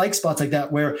 So I like spots like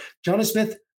that where Jonnu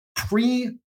Smith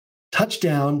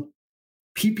pre-touchdown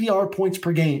PPR points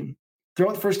per game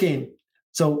throughout the first game.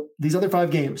 So these other 5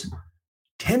 games,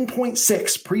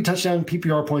 10.6 pre-touchdown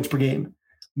PPR points per game.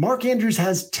 Mark Andrews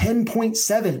has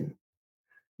 10.7.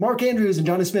 Mark Andrews and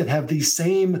Jonnu Smith have the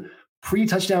same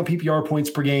pre-touchdown PPR points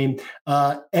per game.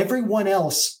 Everyone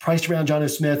else priced around Jonnu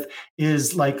Smith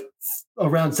is like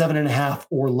around 7.5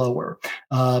 or lower.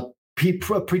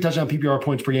 Pre-touchdown PPR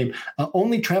points per game.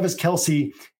 Only Travis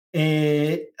Kelce,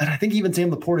 and I think even Sam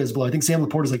Laporta is below. I think Sam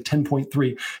Laporta is like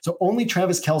 10.3. So only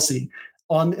Travis Kelce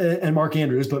and Mark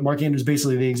Andrews, but Mark Andrews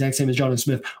basically the exact same as Jonnu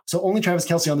Smith. So only Travis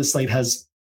Kelce on this slate has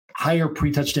higher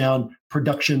pre-touchdown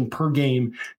production per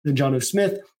game than Jonnu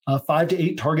Smith. 5 to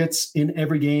 8 targets in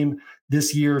every game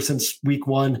this year since week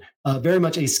one, very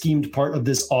much a schemed part of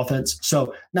this offense.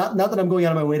 So not that I'm going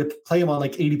out of my way to play him on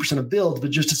like 80% of builds,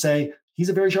 but just to say he's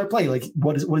a very sharp play. Like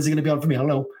what is he going to be on for me? I don't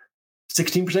know.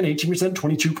 16%, 18%,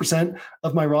 22%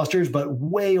 of my rosters, but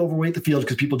way overweight the field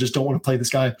because people just don't want to play this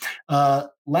guy.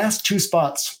 Last two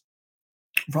spots,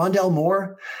 Rondale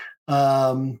Moore.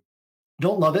 Don't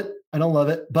love it. I don't love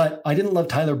it, but I didn't love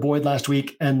Tyler Boyd last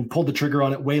week and pulled the trigger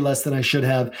on it way less than I should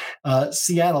have.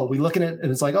 Seattle, we look at it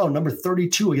and it's like, oh, number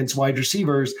 32 against wide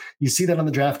receivers. You see that on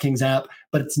the DraftKings app,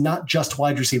 but it's not just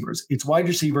wide receivers. It's wide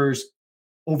receivers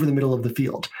over the middle of the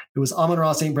field. It was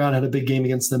Amon-Ra St. Brown had a big game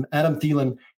against them. Adam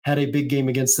Thielen had a big game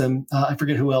against them. I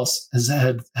forget who else has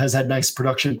had nice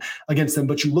production against them.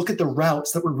 But you look at the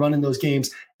routes that were run in those games,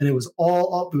 and it was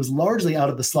largely out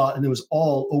of the slot, and it was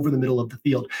all over the middle of the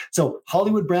field. So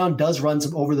Hollywood Brown does run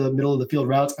some over the middle of the field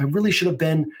routes. I really should have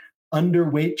been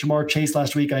underweight Jamar Chase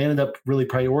last week. I ended up really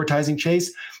prioritizing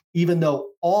Chase, even though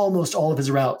almost all of his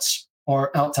routes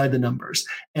are outside the numbers.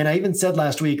 And I even said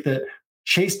last week that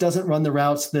Chase doesn't run the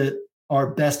routes that are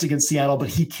best against Seattle, but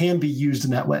he can be used in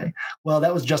that way. Well,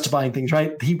 that was justifying things,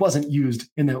 right? He wasn't used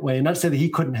in that way. And not to say that he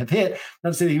couldn't have hit,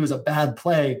 not to say that he was a bad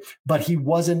play, but he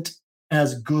wasn't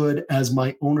as good as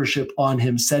my ownership on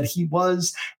him said he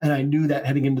was. And I knew that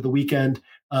heading into the weekend.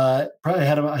 Probably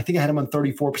had him, I think I had him on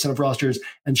 34% of rosters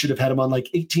and should have had him on like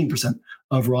 18%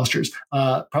 of rosters.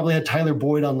 Probably had Tyler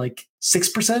Boyd on like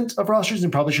 6% of rosters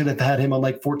and probably should have had him on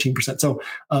like 14%. So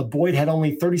Boyd had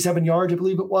only 37 yards, I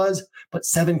believe it was, but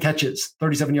 7 catches,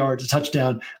 37 yards, a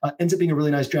touchdown. Ends up being a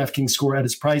really nice DraftKings score at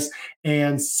his price.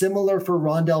 And similar for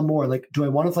Rondale Moore. Like, do I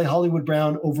want to play Hollywood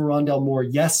Brown over Rondale Moore?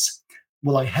 Yes.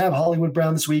 Will I have Hollywood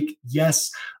Brown this week? Yes.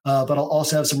 But I'll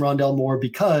also have some Rondale Moore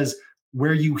because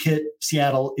where you hit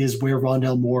Seattle is where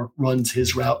Rondale Moore runs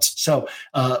his routes. So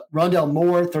Rondale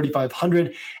Moore,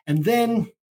 3,500. And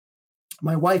then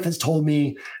my wife has told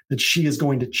me that she is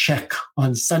going to check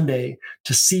on Sunday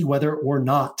to see whether or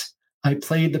not I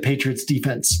played the Patriots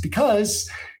defense. Because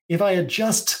if I had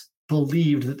just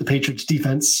believed that the Patriots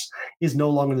defense is no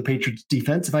longer the Patriots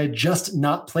defense, if I had just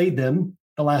not played them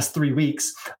the last 3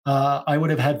 weeks, I would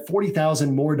have had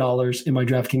 $40,000 more in my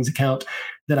DraftKings account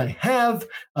than I have.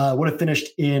 Would have finished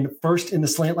in first in the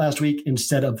slant last week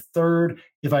instead of third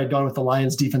if I had gone with the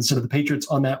Lions defense instead of the Patriots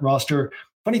on that when I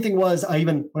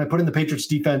when I put in the Patriots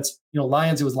defense,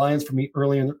 Lions, it was Lions for me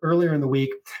earlier in the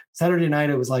week. Saturday night,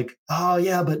 it was like, oh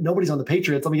yeah, but nobody's on the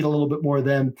Patriots. Let me get a little bit more of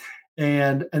them.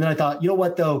 And then I thought, you know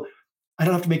what though? I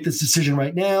don't have to make this decision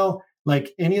right now.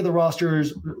 Like any of the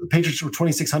rosters, the Patriots were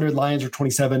 2,600, Lions were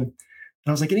 27. And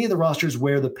I was like, any of the rosters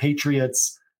where the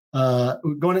Patriots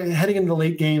heading into the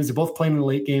late games, they're both playing in the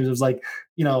late games. It was like,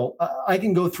 I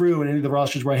can go through in any of the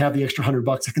rosters where I have the extra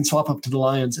 $100. I can swap up to the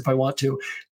Lions if I want to.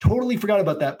 Totally forgot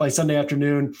about that by Sunday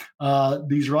afternoon.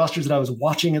 These rosters that I was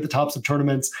watching at the tops of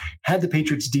tournaments had the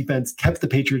Patriots defense, kept the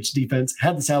Patriots defense,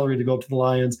 had the salary to go up to the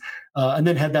Lions, and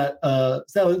then had that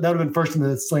would have been first in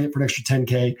the slant for an extra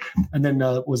 10K. And then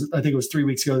I think it was 3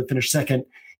 weeks ago, they finished second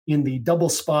in the double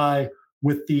spy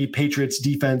with the Patriots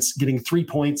defense getting 3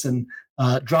 points and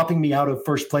dropping me out of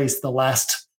first place the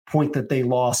last point that they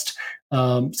lost.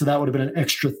 So that would have been an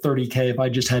extra 30K if I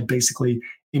just had basically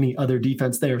any other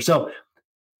defense there. So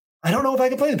I don't know if I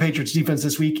can play the Patriots defense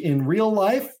this week in real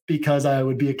life because I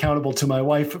would be accountable to my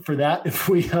wife for that if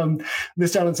we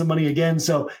missed out on some money again.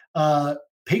 So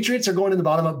Patriots are going in the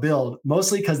bottom up build,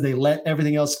 mostly because they let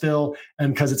everything else fill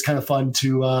and because it's kind of fun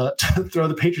to throw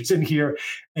the Patriots in here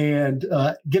and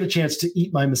get a chance to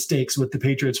eat my mistakes with the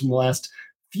Patriots from the last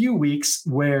few weeks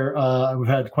where we've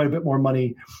had quite a bit more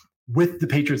money with the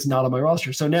Patriots not on my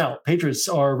roster. So now Patriots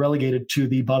are relegated to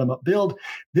the bottom-up build.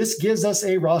 This gives us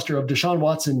a roster of Deshaun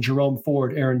Watson, Jerome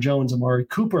Ford, Aaron Jones, Amari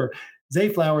Cooper, Zay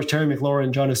Flowers, Terry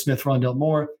McLaurin, Jonnu Smith, Rondale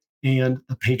Moore, and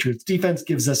the Patriots defense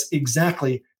gives us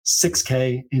exactly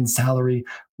 $6K in salary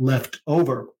left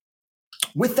over.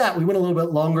 With that, we went a little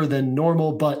bit longer than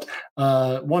normal, but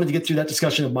wanted to get through that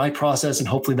discussion of my process, and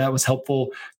hopefully that was helpful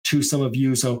to some of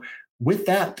you. So with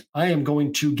that, I am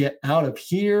going to get out of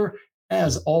here.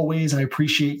 As always, I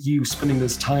appreciate you spending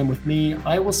this time with me.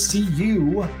 I will see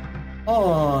you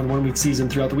on 1 week season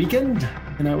throughout the weekend,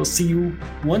 and I will see you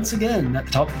once again at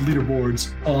the top of the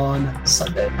leaderboards on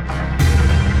Sunday.